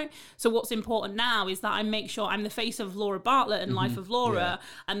Coco. So what's important now is that I make sure I'm the face of Laura Bartlett and Life of Laura,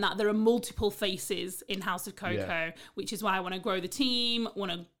 and that there are multiple faces in House of Coco, which is why I want to grow the team,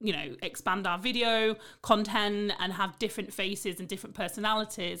 want to, expand our video content and have different faces and different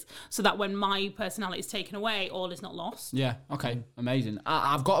personalities, so that when my personality is taken away, all is not lost. Yeah, okay, amazing.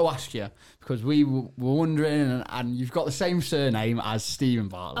 I've got to ask you, because we were wondering, and you've got the same surname as Stephen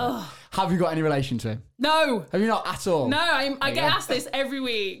Bartlett. Ugh. Have you got any relation to him? No. Have you not at all? No, I get asked this every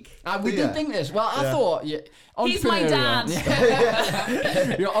week. We didn't think this. Well, I thought... He's my dad.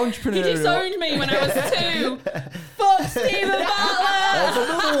 You're entrepreneurial. He disowned me when I was 2. Fuck Stephen Bartlett. That's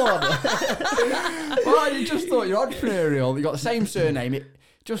another one. Well, I just thought you're entrepreneurial. You got the same surname. It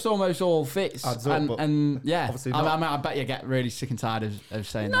just almost all fits. And yeah, obviously I bet you get really sick and tired of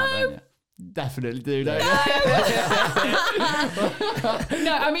saying that, don't you? Definitely do, don't you?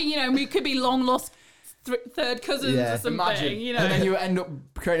 No, I mean, we could be long lost third cousins or something. Imagine. And then you end up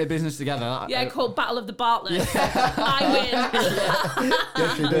creating a business together. Called Battle of the Bartletts. I win.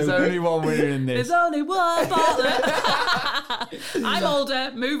 Yes, there's only one winner in this. There's only one Bartlett. I'm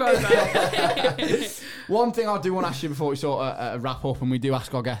older. Move over. One thing I do want to ask you before we sort of wrap up, and we do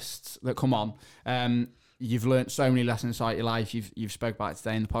ask our guests that come on. You've learnt so many lessons throughout your life. You've spoke about it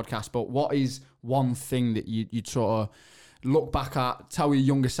today in the podcast. But what is one thing that you'd sort of look back at, tell your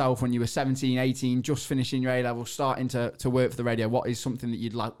younger self when you were 17, 18, just finishing your A-level, starting to work for the radio? What is something that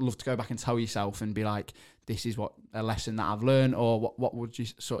you'd love to go back and tell yourself and be like, this is what a lesson that I've learned? Or what would you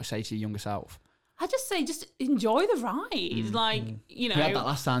sort of say to your younger self? I just say, just enjoy the ride. We had that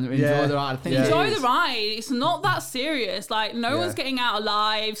last time. Enjoy the ride. Enjoy the ride. It's not that serious. Like, no one's getting out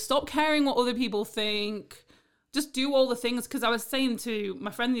alive. Stop caring what other people think. Just do all the things. Because I was saying to my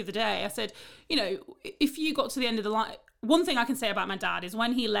friend the other day, I said, if you got to the end of the line, one thing I can say about my dad is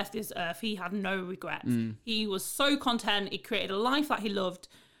when he left this earth, he had no regrets. He was so content. He created a life that he loved.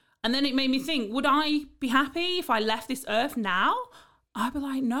 And then it made me think, would I be happy if I left this earth now? I'd be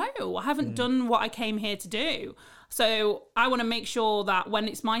like, no, I haven't done what I came here to do. So I want to make sure that when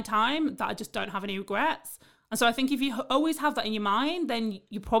it's my time, that I just don't have any regrets. And so I think if you always have that in your mind, then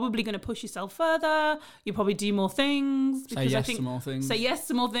you're probably going to push yourself further. You'll probably do more things. Say yes to more things. Say yes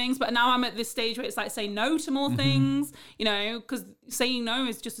to more things. But now I'm at this stage where it's like say no to more things, because saying no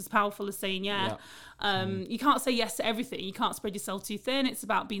is just as powerful as saying yeah. You can't say yes to everything. You can't spread yourself too thin. It's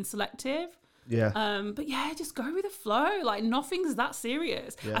about being selective. Yeah. But yeah, just go with the flow. Like nothing's that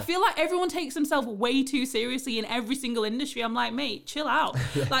serious. Yeah. I feel like everyone takes themselves way too seriously in every single industry. I'm like, mate, chill out.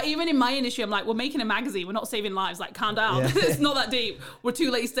 Like even in my industry, I'm like, we're making a magazine. We're not saving lives. Like calm down. Yeah. It's not that deep. We're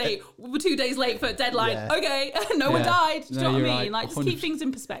 2 days late for a deadline. Yeah. Okay. No one died. Do you know what I mean? Right. Like just keep things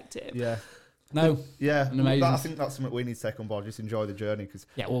in perspective. Yeah. No. Yeah, amazing. I think that's something we need to take on board. Just enjoy the journey, because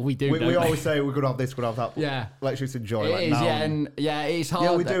we do. We always say we're going to have this, we're going to have that. Yeah, let's just enjoy it. Is, now. It's hard.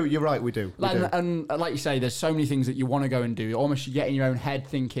 Yeah, we do. You're right, we do. And like you say, there's so many things that you want to go and do. Almost you get in your own head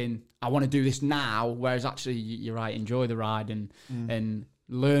thinking, I want to do this now, whereas actually you're right. Enjoy the ride and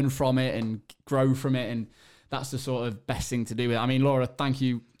learn from it and grow from it, and that's the sort of best thing to do with it. I mean, Laura, thank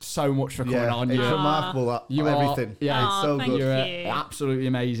you so much for coming on. It's remarkable that everything. It's so good. You're absolutely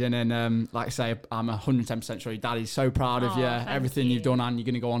amazing, and like I say, I'm 110% sure your daddy's so proud of you. Everything you've done and you're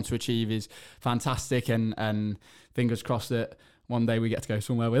going to go on to achieve is fantastic, and fingers crossed that one day we get to go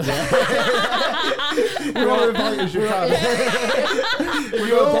somewhere with it. We're all invited as you can.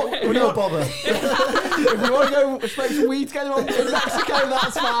 We're no bother. If we want to go smoke some weed together in Mexico,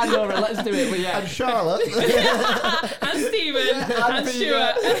 that's fine, Laura. Let's do it. But And Charlotte. And Stephen. And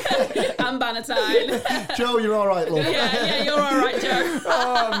Stuart. And Bannatyne. Joe, you're all right, love. Yeah, you're all right, Joe.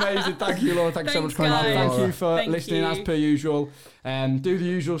 Oh, amazing. Thank you, Laura. Thank you so much for coming on. Thank you for listening as per usual. Do the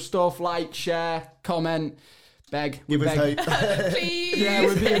usual stuff. Like, share, comment. Beg. Give us hate. Please. Yeah,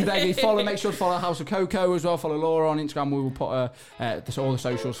 we're being beggy. Make sure to follow House of Coco as well. Follow Laura on Instagram. We will put all the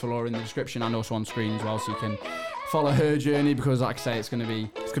socials for Laura in the description and also on screen as well, so you can follow her journey, because, like I say, it's going to be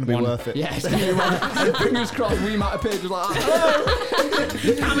worth it. Yeah, it's going to be one. And fingers crossed, we might appear just like, hello.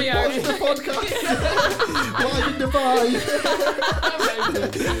 Cameo. Watch the podcast. Like and divide.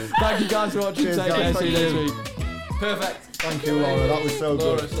 Thank you guys for watching. Cheers, Take guys. care. See you Thank next week. Perfect. Thank you, Laura. That was so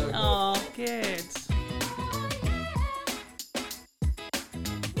good. Oh, good.